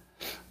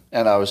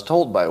 and I was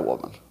told by a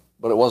woman,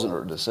 but it wasn't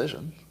her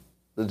decision.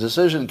 The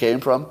decision came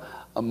from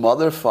a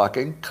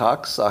motherfucking,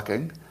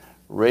 cock-sucking,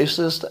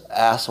 racist,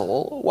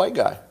 asshole white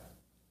guy.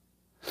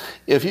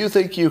 If you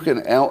think you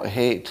can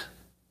out-hate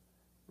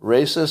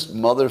racist,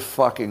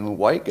 motherfucking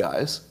white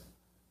guys,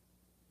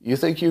 you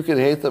think you can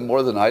hate them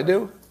more than I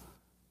do?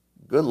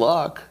 Good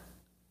luck.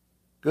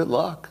 Good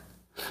luck.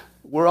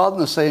 We're on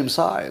the same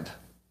side,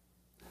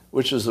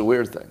 which is the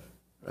weird thing,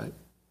 right?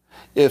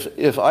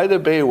 If Ida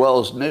Bay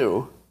Wells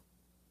knew,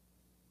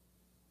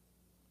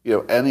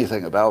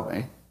 anything about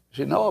me,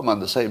 she'd know I'm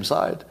on the same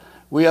side.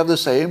 We have the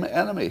same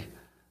enemy.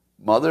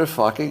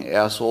 Motherfucking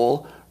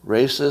asshole,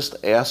 racist,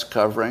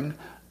 ass-covering,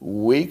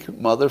 weak,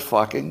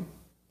 motherfucking,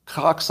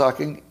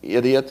 cocksucking,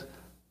 idiot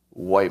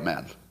white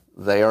men.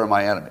 They are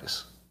my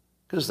enemies.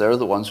 Because they're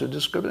the ones who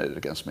discriminated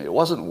against me. It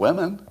wasn't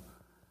women.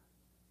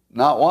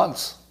 Not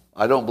once.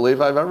 I don't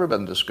believe I've ever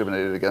been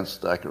discriminated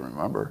against that I can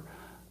remember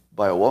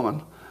by a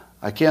woman.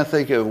 I can't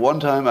think of one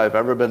time I've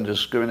ever been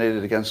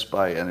discriminated against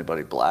by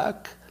anybody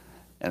black,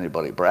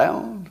 anybody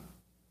brown.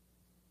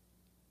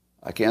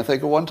 I can't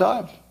think of one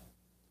time.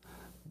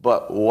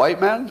 But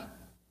white men?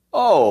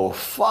 Oh,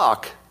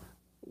 fuck.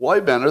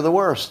 White men are the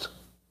worst.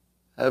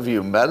 Have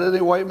you met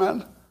any white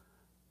men?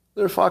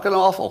 They're fucking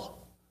awful,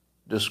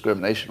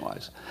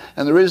 discrimination-wise.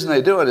 And the reason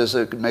they do it is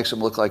it makes them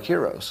look like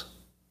heroes.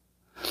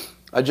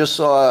 I just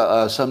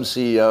saw some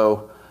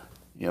CEO,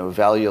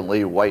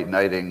 valiantly white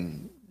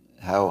knighting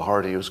how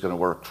hard he was going to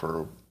work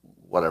for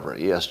whatever,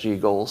 ESG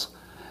goals.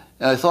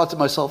 And I thought to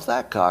myself,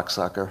 that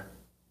cocksucker,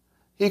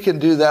 he can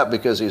do that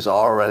because he's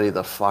already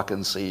the fucking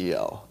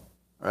CEO,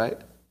 right?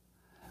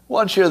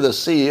 Once you're the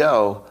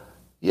CEO,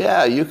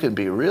 yeah, you can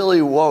be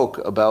really woke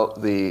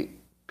about the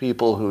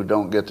people who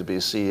don't get to be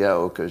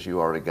CEO because you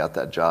already got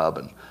that job,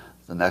 and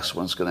the next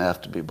one's going to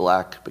have to be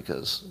black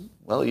because,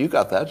 well, you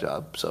got that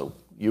job, so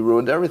you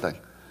ruined everything.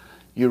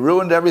 You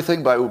ruined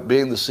everything by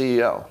being the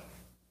CEO.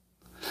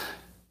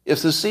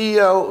 If the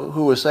CEO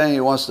who was saying he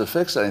wants to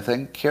fix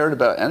anything cared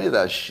about any of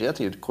that shit,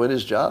 he'd quit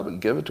his job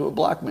and give it to a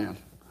black man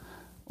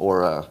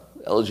or a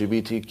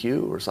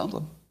LGBTQ or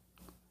something.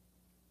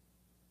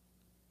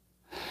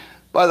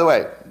 By the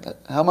way,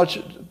 how much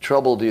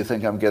trouble do you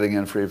think I'm getting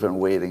in for even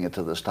wading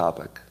into this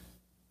topic?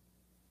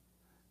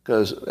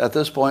 Because at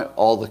this point,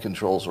 all the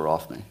controls are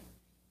off me.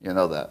 You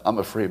know that. I'm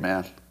a free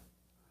man.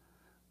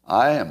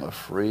 I am a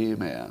free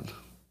man.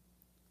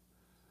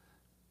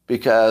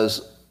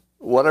 Because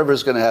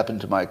whatever's going to happen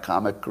to my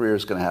comic career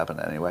is going to happen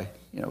anyway.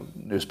 You know,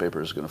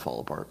 newspaper is going to fall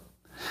apart.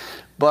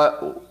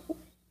 But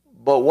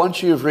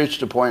once you've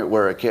reached a point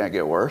where it can't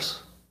get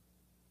worse,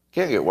 it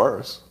can't get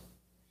worse.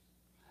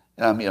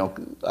 And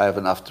I have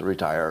enough to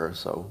retire,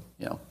 so,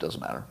 it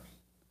doesn't matter.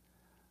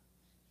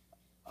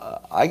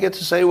 I get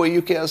to say what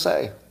you can't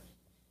say.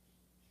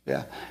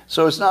 Yeah.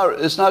 So it's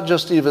not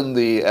just even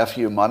the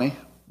FU money.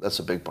 That's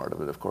a big part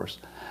of it, of course.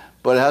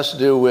 But it has to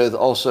do with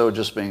also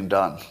just being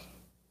done.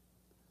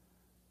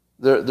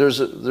 There's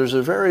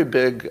a very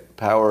big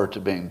power to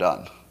being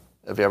done.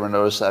 Have you ever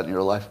noticed that in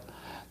your life?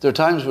 There are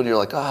times when you're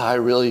like, I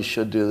really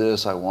should do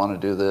this, I want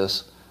to do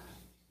this.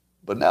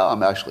 But now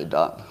I'm actually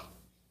done.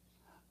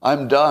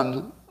 I'm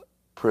done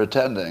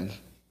pretending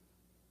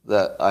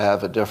that I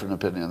have a different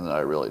opinion than I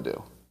really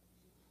do.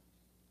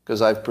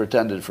 Because I've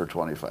pretended for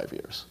 25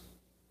 years.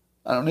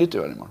 I don't need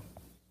to anymore.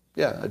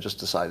 Yeah, I just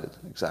decided,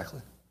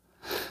 exactly.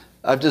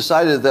 I've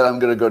decided that I'm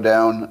going to go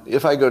down.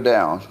 If I go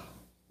down,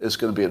 it's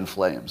going to be in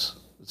flames.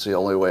 It's the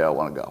only way I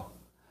want to go.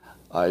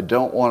 I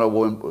don't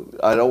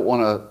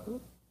want to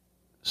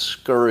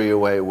scurry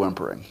away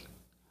whimpering.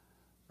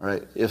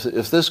 Right?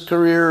 If this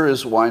career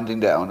is winding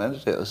down, and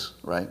it is,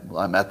 right?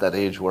 I'm at that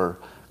age where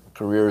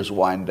careers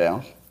wind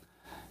down.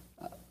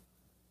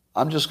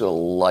 I'm just going to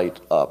light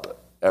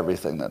up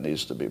everything that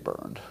needs to be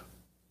burned.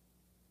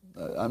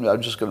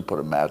 I'm just going to put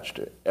a match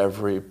to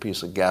every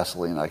piece of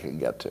gasoline I can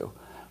get to,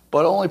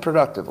 but only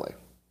productively.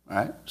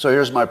 Right? So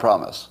here's my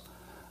promise.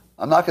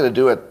 I'm not going to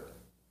do it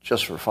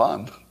just for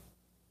fun.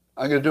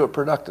 I'm going to do it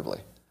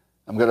productively.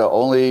 I'm going to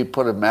only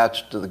put a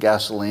match to the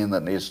gasoline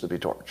that needs to be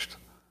torched,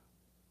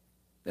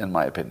 in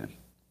my opinion.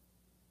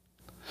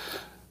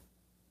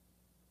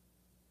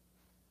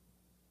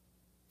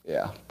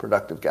 Yeah,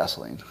 productive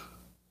gasoline.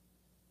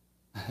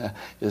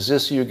 Is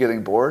this you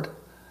getting bored?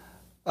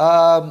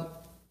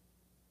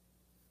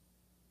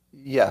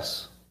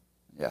 Yes.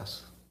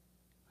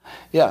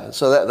 Yeah,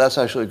 so that's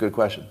actually a good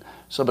question.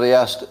 Somebody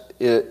asked,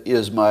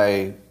 is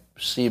my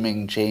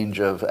seeming change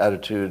of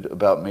attitude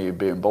about me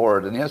being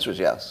bored? And the answer is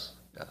yes.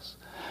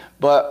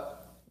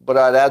 But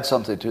I'd add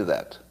something to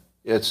that.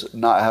 It's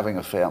not having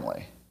a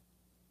family.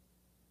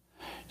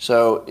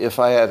 So if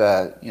I had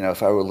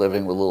if I were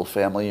living with a little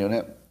family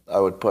unit, I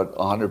would put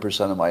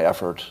 100% of my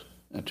effort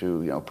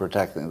into,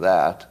 protecting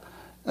that.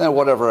 And then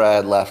whatever I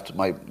had left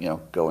might,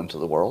 go into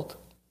the world.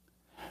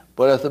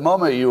 But at the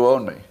moment, you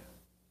own me.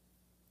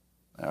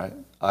 All right?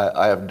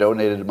 I have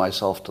donated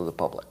myself to the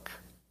public.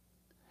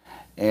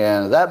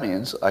 And that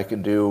means I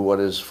can do what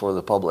is for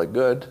the public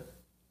good,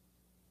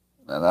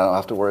 and I don't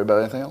have to worry about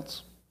anything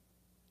else.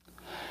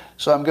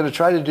 So I'm going to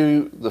try to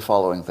do the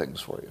following things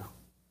for you.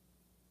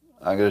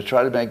 I'm going to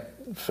try to make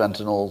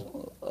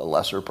fentanyl a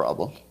lesser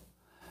problem.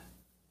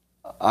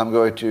 I'm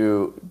going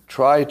to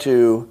try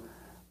to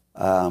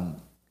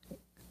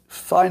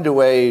find a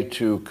way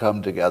to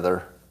come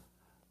together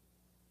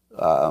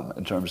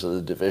in terms of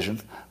the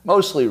division,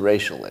 mostly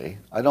racially.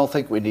 I don't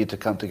think we need to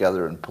come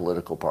together in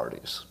political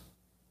parties.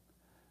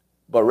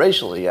 But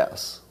racially,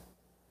 yes.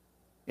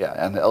 Yeah,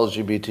 and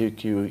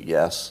LGBTQ,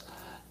 yes.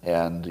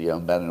 And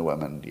men and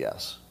women,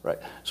 yes. Right.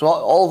 So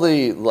all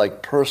the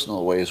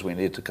personal ways we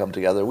need to come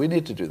together, we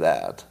need to do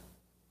that.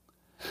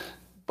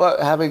 But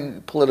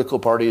having political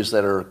parties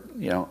that are,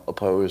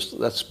 opposed,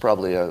 that's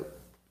probably a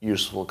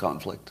useful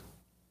conflict.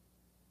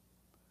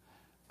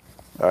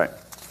 All right.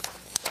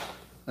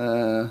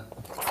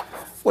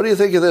 What do you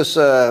think of this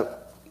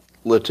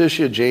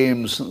Letitia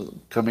James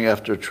coming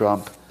after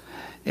Trump?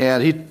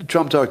 And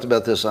Trump talked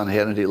about this on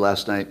Hannity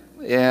last night.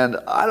 And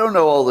I don't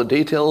know all the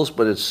details,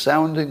 but it's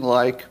sounding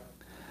like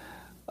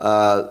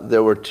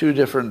there were two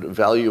different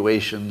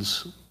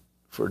valuations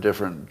for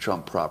different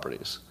Trump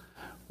properties.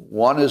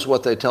 One is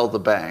what they tell the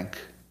bank,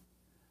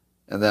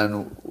 and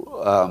then,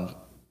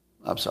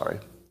 I'm sorry.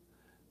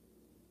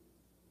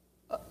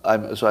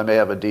 So I may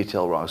have a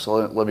detail wrong, so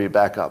let me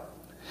back up.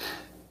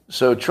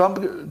 So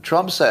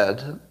Trump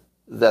said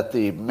that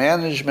the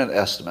management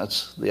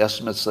estimates, the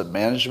estimates that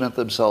management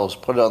themselves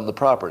put on the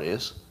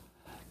properties,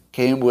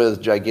 came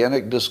with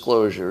gigantic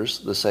disclosures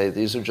that say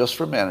these are just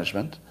for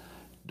management,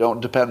 don't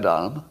depend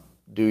on them,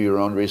 do your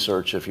own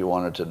research if you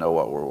wanted to know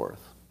what we're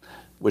worth,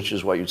 which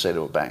is what you'd say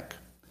to a bank.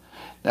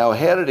 Now,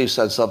 Hannity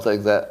said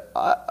something that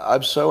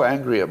I'm so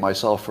angry at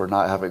myself for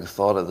not having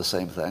thought of the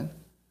same thing.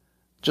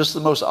 Just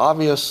the most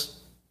obvious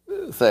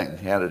thing,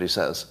 Hannity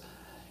says.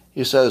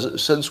 He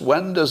says, since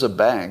when does a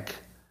bank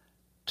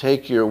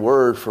take your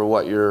word for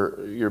what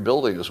your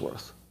building is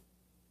worth?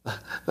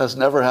 That's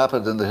never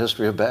happened in the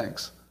history of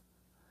banks.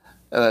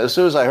 And as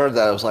soon as I heard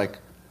that, I was like,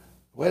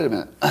 wait a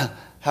minute.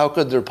 how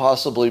could there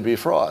possibly be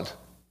fraud?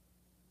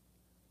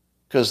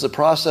 Because the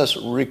process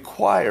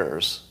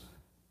requires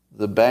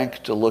the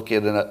bank to look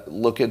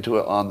into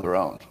it on their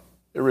own.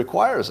 It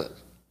requires it.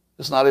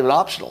 It's not even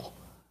optional.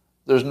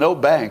 There's no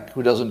bank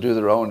who doesn't do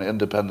their own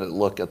independent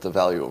look at the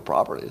value of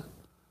property.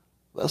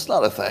 That's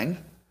not a thing.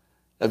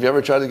 Have you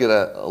ever tried to get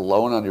a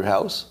loan on your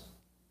house?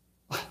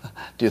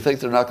 Do you think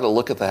they're not going to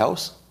look at the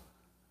house?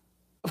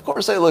 Of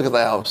course they look at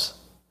the house.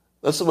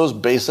 That's the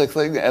most basic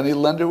thing any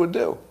lender would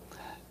do.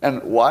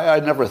 And why I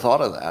never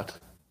thought of that,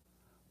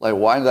 like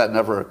why that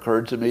never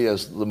occurred to me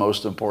as the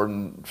most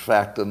important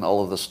fact in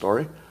all of the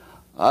story,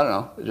 I don't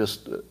know, it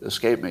just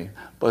escaped me.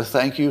 But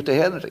thank you to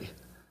Hannity,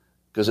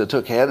 because it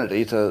took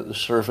Hannity to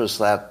surface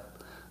that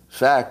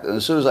fact. And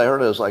as soon as I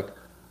heard it, I was like,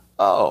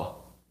 oh,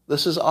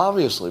 this is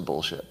obviously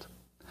bullshit.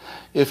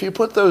 If you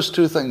put those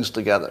two things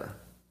together,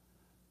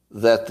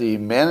 that the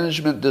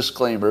management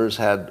disclaimers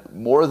had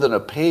more than a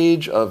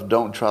page of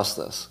don't trust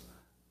this.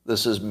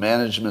 This is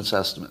management's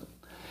estimate.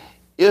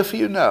 If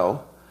you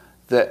know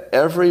that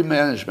every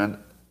management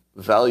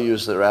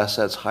values their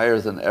assets higher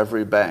than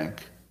every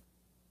bank,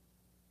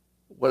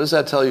 what does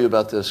that tell you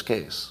about this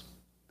case?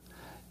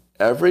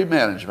 Every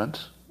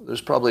management,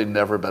 there's probably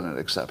never been an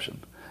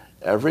exception,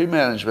 every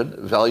management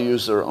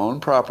values their own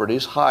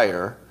properties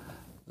higher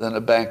than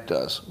a bank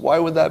does. Why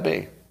would that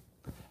be?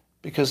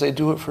 Because they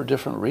do it for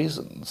different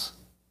reasons.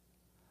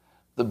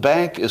 The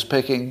bank is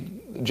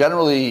picking,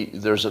 generally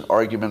there's an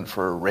argument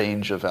for a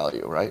range of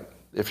value, right?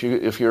 If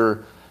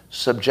you're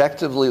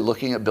subjectively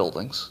looking at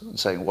buildings and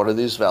saying, what are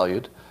these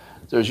valued?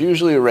 There's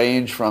usually a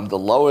range from the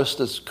lowest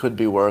it could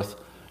be worth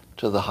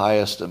to the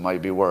highest it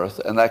might be worth,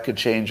 and that could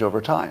change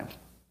over time.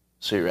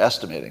 So you're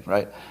estimating,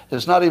 right?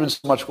 It's not even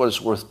so much what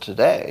it's worth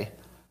today.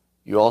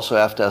 You also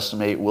have to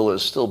estimate, will it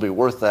still be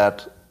worth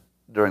that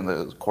during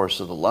the course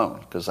of the loan,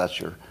 because that's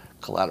your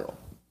collateral.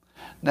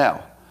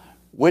 Now,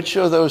 which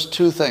of those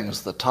two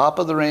things, the top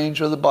of the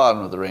range or the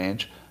bottom of the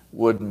range,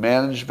 would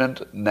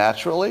management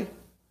naturally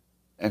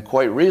and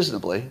quite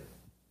reasonably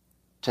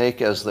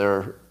take as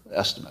their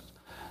estimate?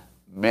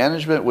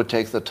 Management would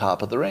take the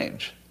top of the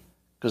range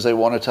because they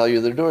want to tell you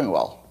they're doing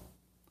well.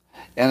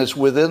 And it's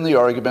within the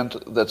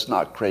argument that's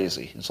not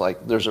crazy. It's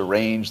like there's a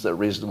range that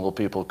reasonable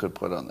people could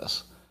put on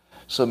this.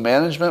 So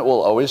management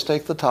will always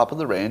take the top of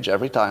the range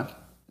every time.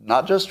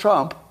 Not just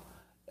Trump.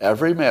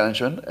 Every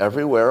management,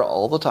 everywhere,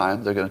 all the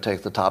time, they're going to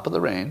take the top of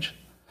the range.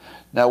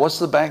 Now, what's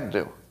the bank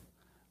do?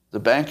 The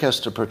bank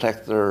has to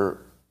protect their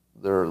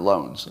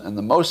loans. And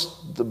the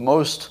most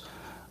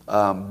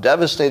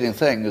devastating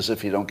thing is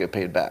if you don't get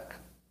paid back.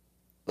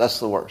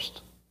 That's the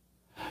worst.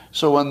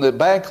 So when the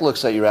bank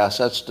looks at your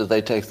assets, do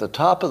they take the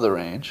top of the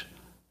range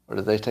or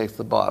do they take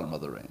the bottom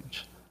of the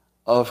range?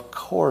 Of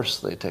course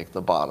they take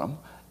the bottom.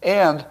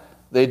 And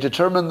they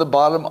determine the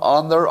bottom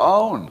on their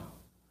own.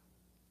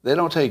 They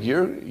don't take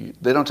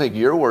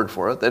your word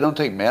for it. They don't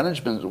take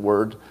management's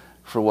word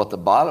for what the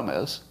bottom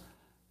is.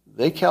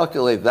 They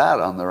calculate that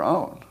on their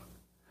own.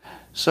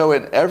 So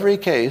in every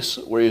case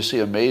where you see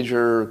a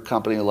major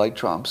company like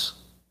Trump's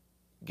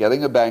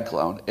getting a bank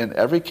loan, in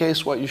every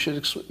case what you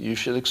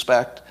should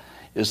expect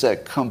is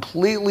that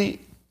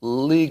completely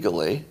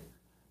legally,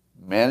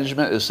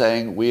 management is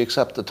saying we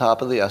accept the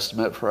top of the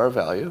estimate for our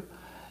value,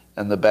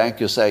 and the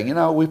bank is saying,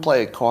 we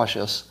play it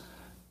cautious,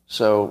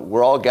 so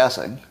we're all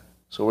guessing.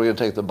 So we're going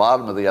to take the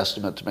bottom of the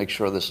estimate to make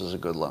sure this is a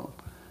good loan.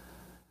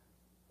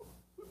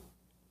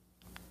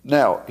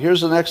 Now,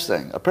 here's the next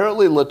thing.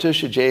 Apparently,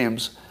 Letitia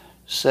James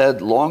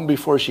said long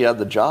before she had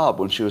the job,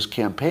 when she was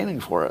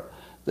campaigning for it,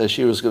 that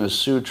she was going to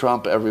sue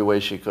Trump every way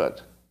she could.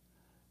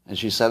 And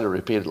she said it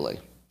repeatedly.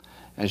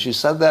 And she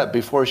said that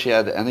before she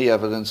had any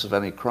evidence of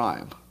any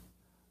crime,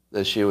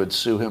 that she would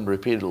sue him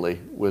repeatedly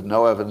with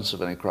no evidence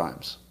of any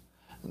crimes.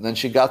 And then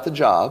she got the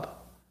job,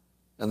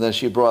 and then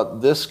she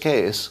brought this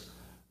case,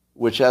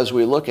 which as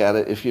we look at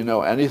it, if you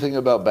know anything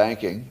about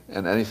banking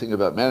and anything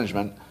about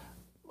management,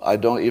 I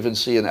don't even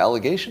see an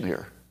allegation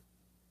here.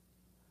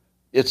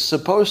 It's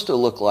supposed to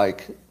look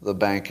like the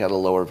bank had a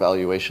lower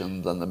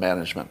valuation than the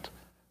management.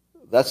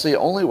 That's the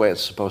only way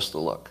it's supposed to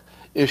look.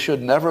 It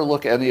should never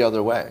look any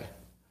other way.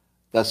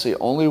 That's the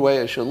only way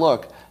it should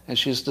look, and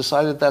she's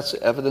decided that's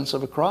evidence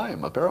of a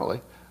crime,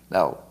 apparently.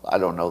 Now, I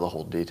don't know the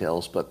whole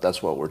details, but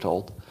that's what we're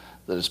told,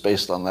 that it's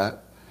based on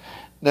that.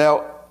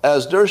 Now,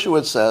 as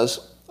Dershowitz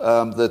says,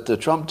 that the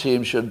Trump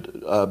team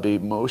should be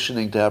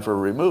motioning to have her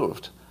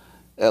removed,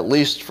 at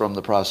least from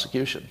the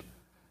prosecution.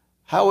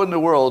 How in the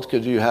world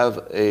could you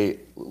have a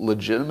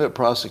legitimate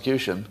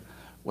prosecution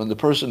when the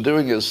person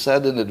doing it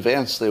said in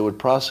advance they would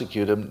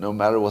prosecute him no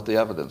matter what the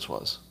evidence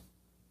was?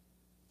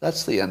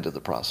 That's the end of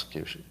the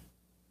prosecution,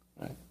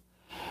 right?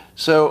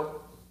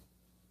 So,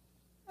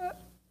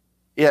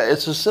 yeah,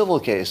 it's a civil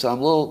case. I'm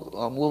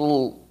a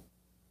little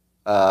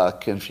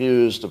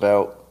confused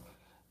about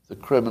the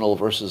criminal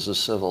versus the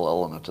civil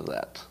element of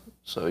that.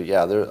 So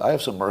yeah, I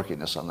have some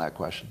murkiness on that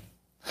question.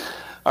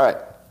 All right.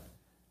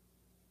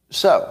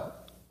 So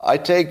I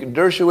take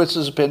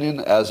Dershowitz's opinion,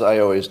 as I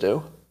always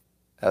do,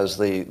 as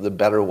the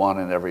better one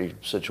in every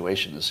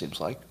situation, it seems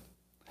like.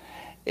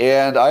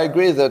 And I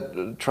agree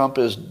that Trump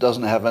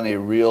doesn't have any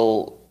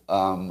real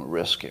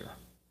risk here.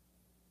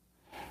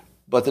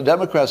 But the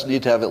Democrats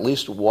need to have at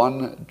least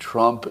one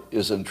Trump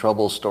is in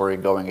trouble story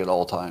going at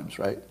all times,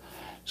 right?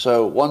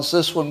 So once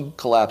this one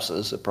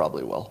collapses, it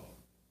probably will,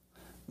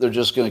 they're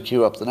just going to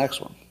queue up the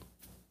next one.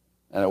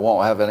 And it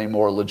won't have any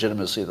more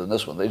legitimacy than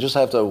this one. They just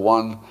have to have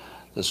one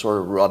that's sort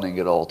of running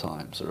at all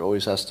times. There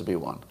always has to be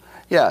one.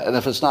 Yeah, and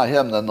if it's not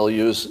him, then they'll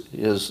use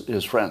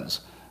his friends.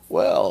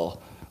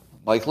 Well,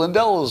 Mike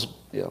Lindell is,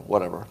 yeah,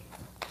 whatever.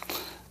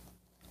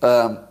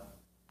 All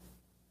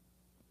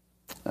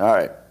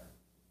right.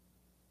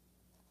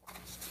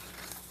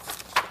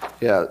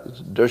 Yeah,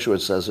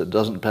 Dershowitz says it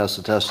doesn't pass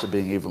the test of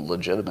being even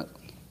legitimate.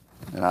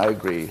 And I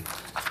agree,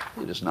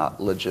 it is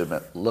not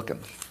legitimate looking.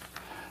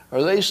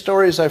 Are they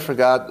stories I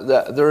forgot?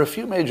 There are a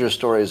few major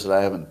stories that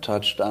I haven't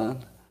touched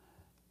on.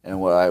 And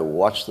when I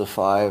watch the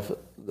five,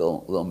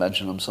 they'll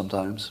mention them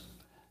sometimes.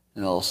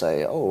 And they'll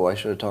say, oh, I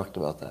should have talked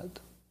about that.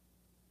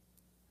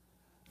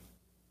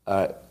 All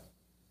right.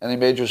 Any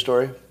major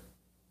story?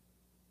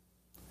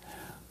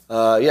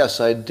 Yes,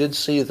 I did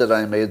see that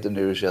I made the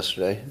news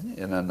yesterday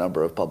in a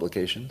number of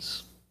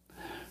publications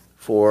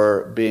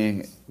for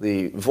being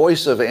the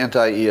voice of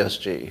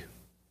anti-ESG.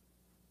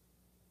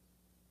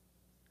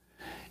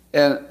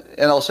 And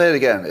I'll say it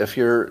again, if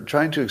you're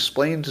trying to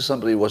explain to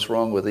somebody what's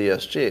wrong with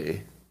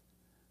ESG,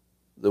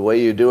 the way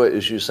you do it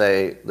is you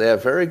say, they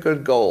have very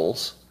good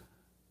goals,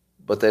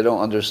 but they don't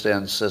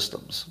understand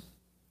systems.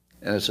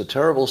 And it's a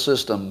terrible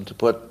system to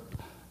put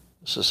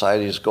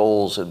society's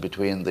goals in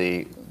between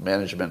the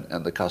management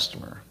and the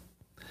customer.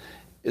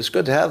 It's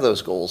good to have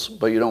those goals,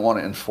 but you don't want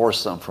to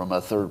enforce them from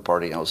a third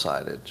party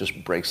outside. It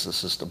just breaks the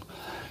system.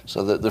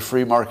 So that the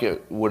free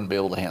market wouldn't be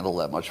able to handle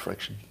that much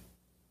friction.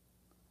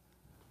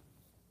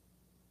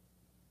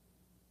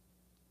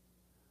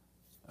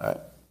 All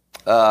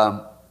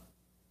right.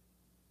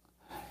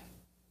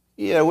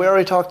 Yeah, we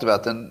already talked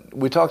about that.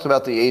 We talked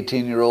about the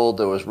 18-year-old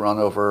that was run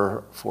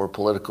over for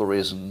political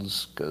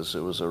reasons because it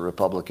was a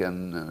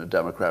Republican and a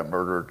Democrat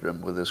murdered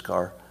him with his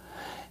car.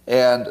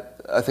 And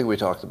I think we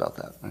talked about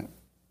that, right?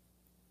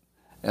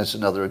 And it's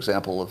another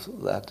example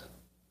of that.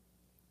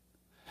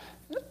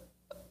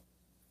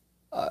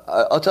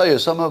 I'll tell you,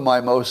 some of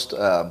my most,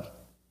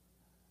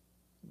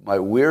 my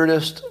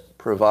weirdest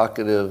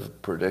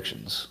provocative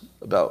predictions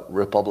about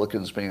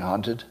Republicans being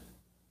hunted.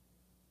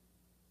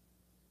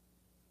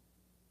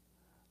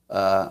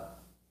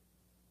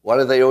 Why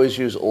do they always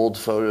use old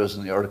photos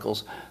in the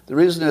articles? The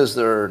reason is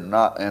there are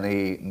not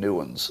any new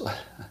ones.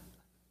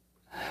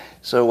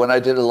 So when I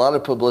did a lot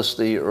of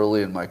publicity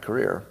early in my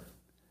career,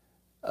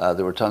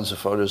 there were tons of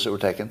photos that were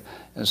taken,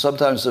 and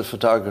sometimes the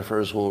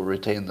photographers will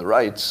retain the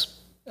rights,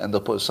 and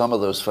they'll put some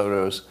of those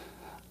photos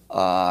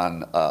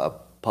on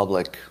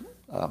public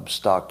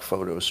stock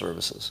photo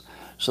services.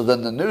 So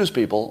then the news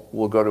people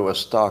will go to a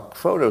stock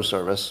photo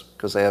service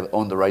because they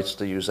own the rights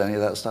to use any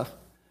of that stuff,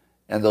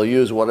 and they'll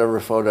use whatever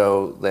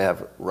photo they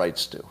have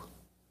rights to.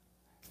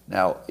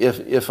 Now,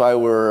 if I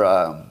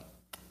were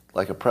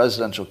like a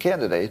presidential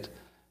candidate,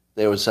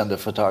 they would send a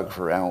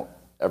photographer out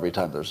every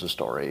time there's a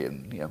story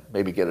and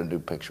maybe get a new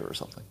picture or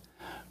something.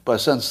 But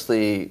since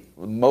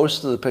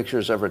most of the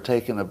pictures ever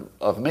taken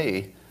of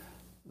me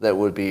that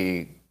would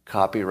be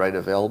copyright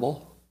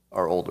available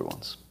are older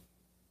ones.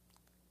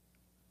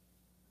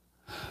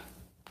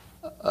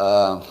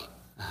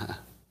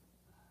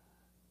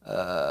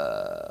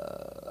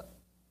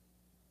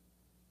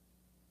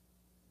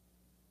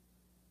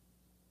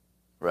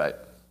 Right.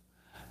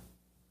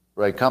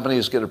 Right.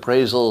 Companies get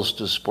appraisals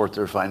to support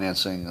their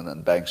financing, and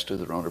then banks do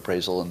their own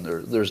appraisal, and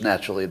there's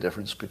naturally a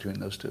difference between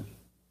those two.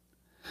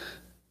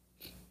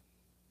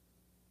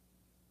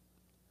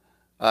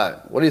 All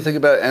right. What do you think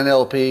about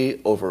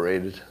NLP?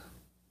 Overrated.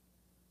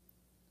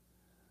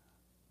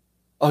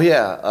 Oh,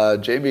 yeah.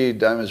 Jamie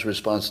Dimon's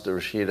response to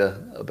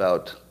Rashida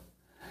about...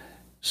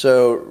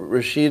 So,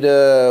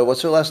 Rashida...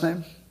 What's her last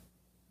name?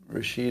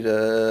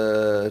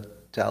 Rashida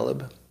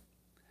Tlaib.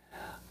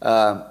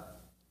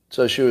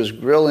 So she was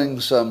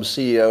grilling some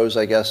CEOs,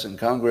 I guess, in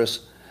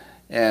Congress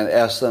and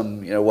asked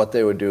them, what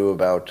they would do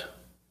about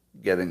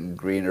getting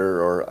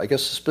greener, or I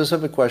guess the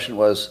specific question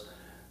was,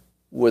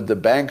 would the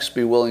banks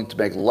be willing to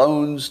make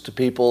loans to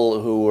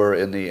people who were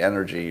in the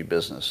energy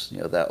business,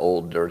 that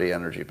old, dirty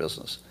energy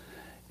business?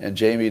 And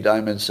Jamie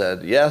Dimon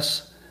said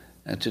yes,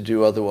 and to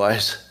do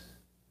otherwise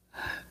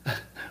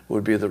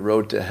would be the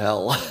road to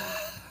hell.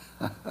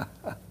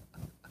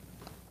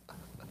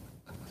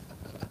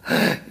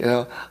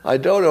 I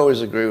don't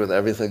always agree with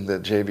everything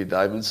that Jamie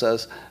Dimon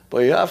says, but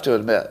you have to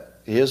admit,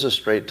 he is a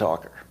straight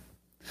talker.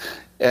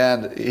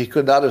 And he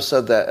could not have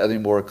said that any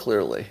more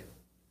clearly.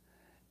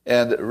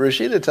 And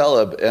Rashida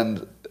Tlaib,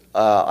 and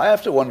I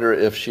have to wonder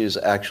if she's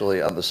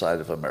actually on the side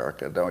of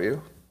America, don't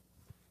you?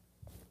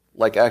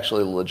 Like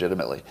actually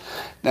legitimately.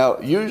 Now,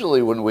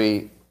 usually when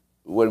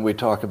we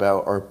talk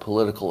about our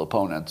political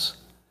opponents,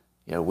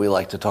 we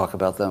like to talk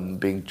about them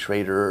being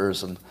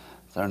traitors and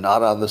they're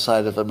not on the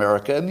side of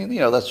America, and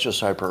that's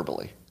just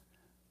hyperbole,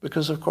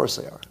 because of course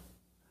they are.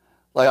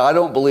 Like, I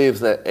don't believe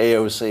that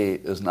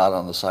AOC is not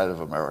on the side of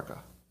America.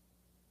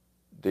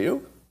 Do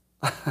you?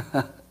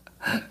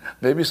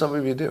 Maybe some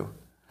of you do.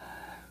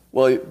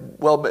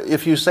 Well,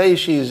 if you say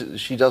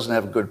she doesn't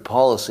have good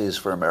policies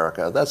for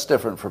America, that's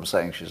different from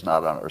saying she's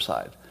not on our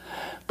side.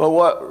 But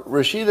what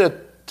Rashida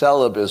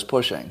Tlaib is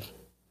pushing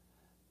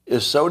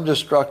is so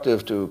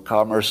destructive to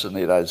commerce in the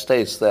United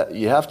States that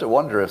you have to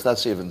wonder if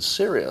that's even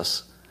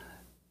serious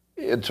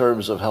in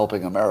terms of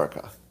helping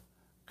America,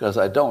 because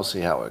I don't see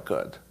how it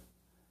could.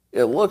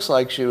 It looks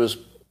like she was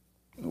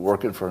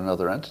working for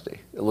another entity.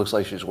 It looks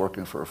like she's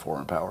working for a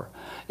foreign power.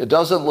 It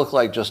doesn't look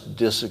like just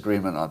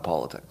disagreement on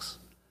politics.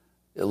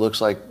 It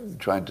looks like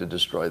trying to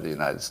destroy the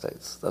United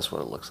States. That's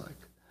what it looks like.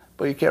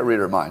 But you can't read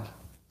her mind.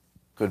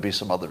 Could be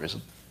some other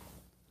reason.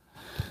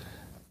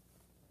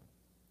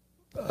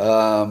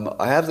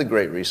 I have The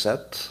Great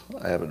Reset.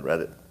 I haven't read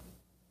it.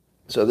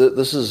 So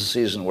this is a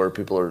season where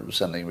people are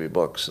sending me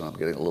books, and I'm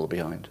getting a little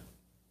behind.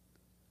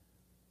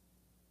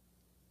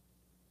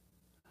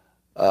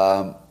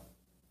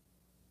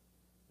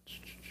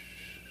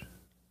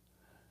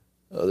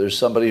 There's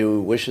somebody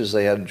who wishes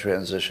they hadn't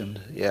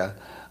transitioned. Yeah.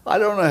 I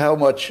don't know how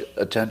much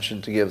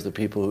attention to give the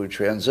people who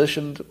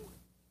transitioned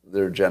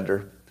their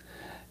gender.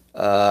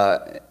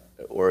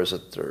 Or is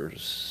it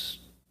theirs?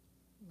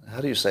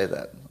 How do you say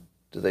that?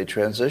 Do they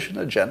transition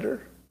a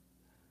gender?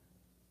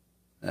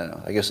 I don't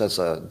know. I guess that's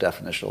a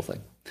definitional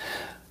thing.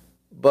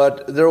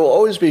 But there will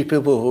always be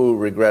people who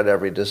regret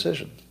every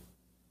decision.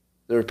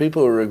 There are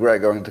people who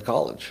regret going to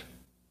college.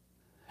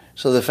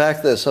 So the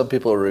fact that some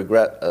people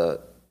regret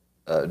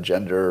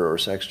gender or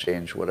sex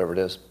change, whatever it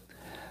is,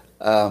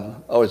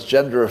 it's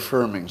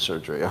gender-affirming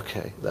surgery.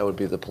 Okay, that would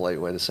be the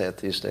polite way to say it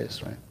these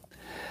days, right?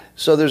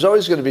 So there's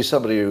always going to be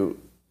somebody who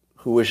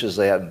wishes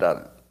they hadn't done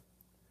it.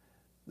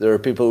 There are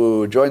people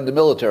who joined the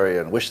military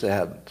and wish they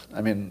hadn't.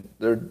 I mean,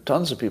 there are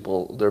tons of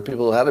people. There are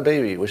people who had a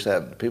baby, wish they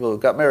hadn't. People who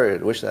got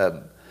married, wish they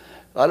hadn't.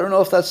 I don't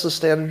know if that's the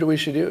standard we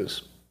should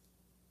use.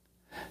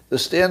 The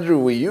standard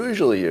we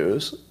usually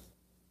use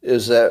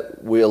is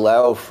that we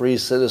allow free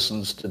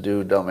citizens to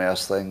do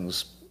dumbass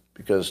things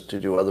because to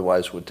do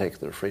otherwise would take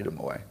their freedom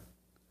away.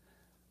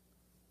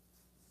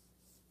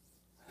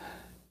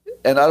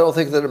 And I don't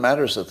think that it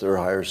matters that there are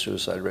higher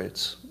suicide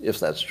rates, if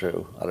that's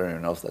true. I don't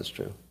even know if that's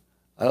true.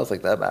 I don't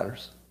think that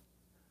matters.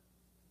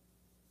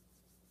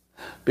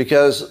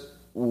 Because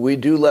we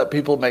do let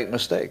people make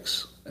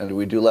mistakes, and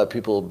we do let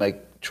people make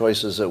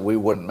choices that we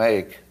wouldn't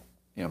make.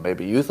 You know,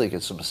 maybe you think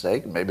it's a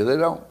mistake, maybe they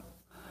don't.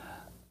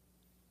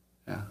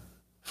 Yeah.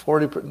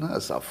 40%, no,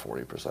 it's not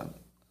 40%.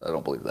 I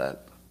don't believe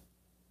that.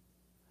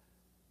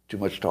 Too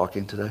much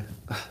talking today?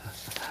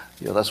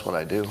 Yeah, that's what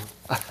I do.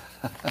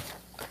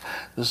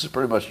 This is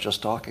pretty much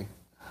just talking.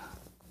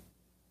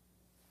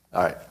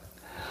 All right.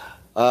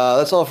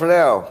 That's all for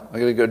now. I'm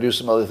going to go do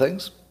some other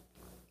things.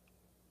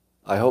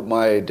 I hope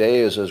my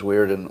day is as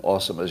weird and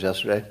awesome as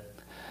yesterday.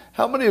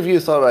 How many of you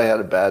thought I had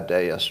a bad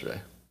day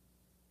yesterday?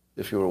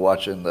 If you were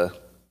watching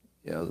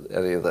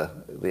any of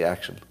the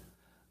action.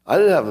 I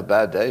didn't have a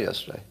bad day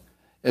yesterday.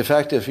 In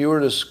fact, if you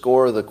were to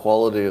score the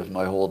quality of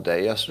my whole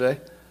day yesterday,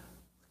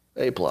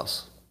 A+. A+.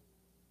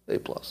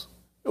 It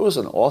was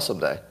an awesome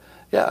day.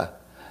 Yeah.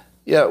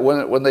 Yeah,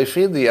 when they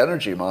feed the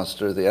energy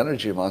monster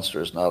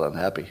is not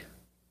unhappy.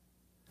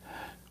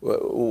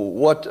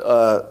 What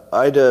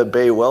Ida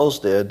Bay Wells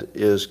did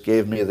is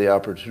gave me the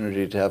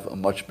opportunity to have a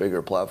much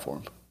bigger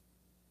platform.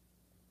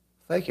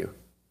 Thank you.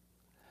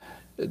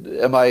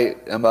 Am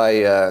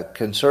I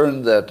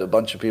concerned that a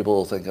bunch of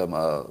people think I'm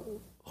a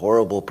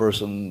horrible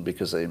person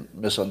because they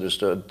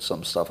misunderstood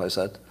some stuff I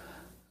said?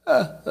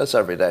 That's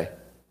every day.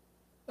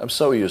 I'm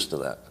so used to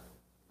that.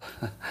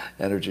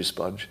 Energy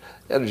sponge,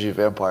 energy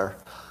vampire.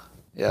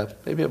 Yeah,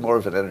 maybe I'm more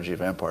of an energy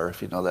vampire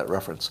if you know that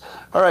reference.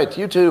 All right,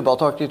 YouTube, I'll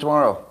talk to you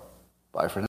tomorrow. Bye for now.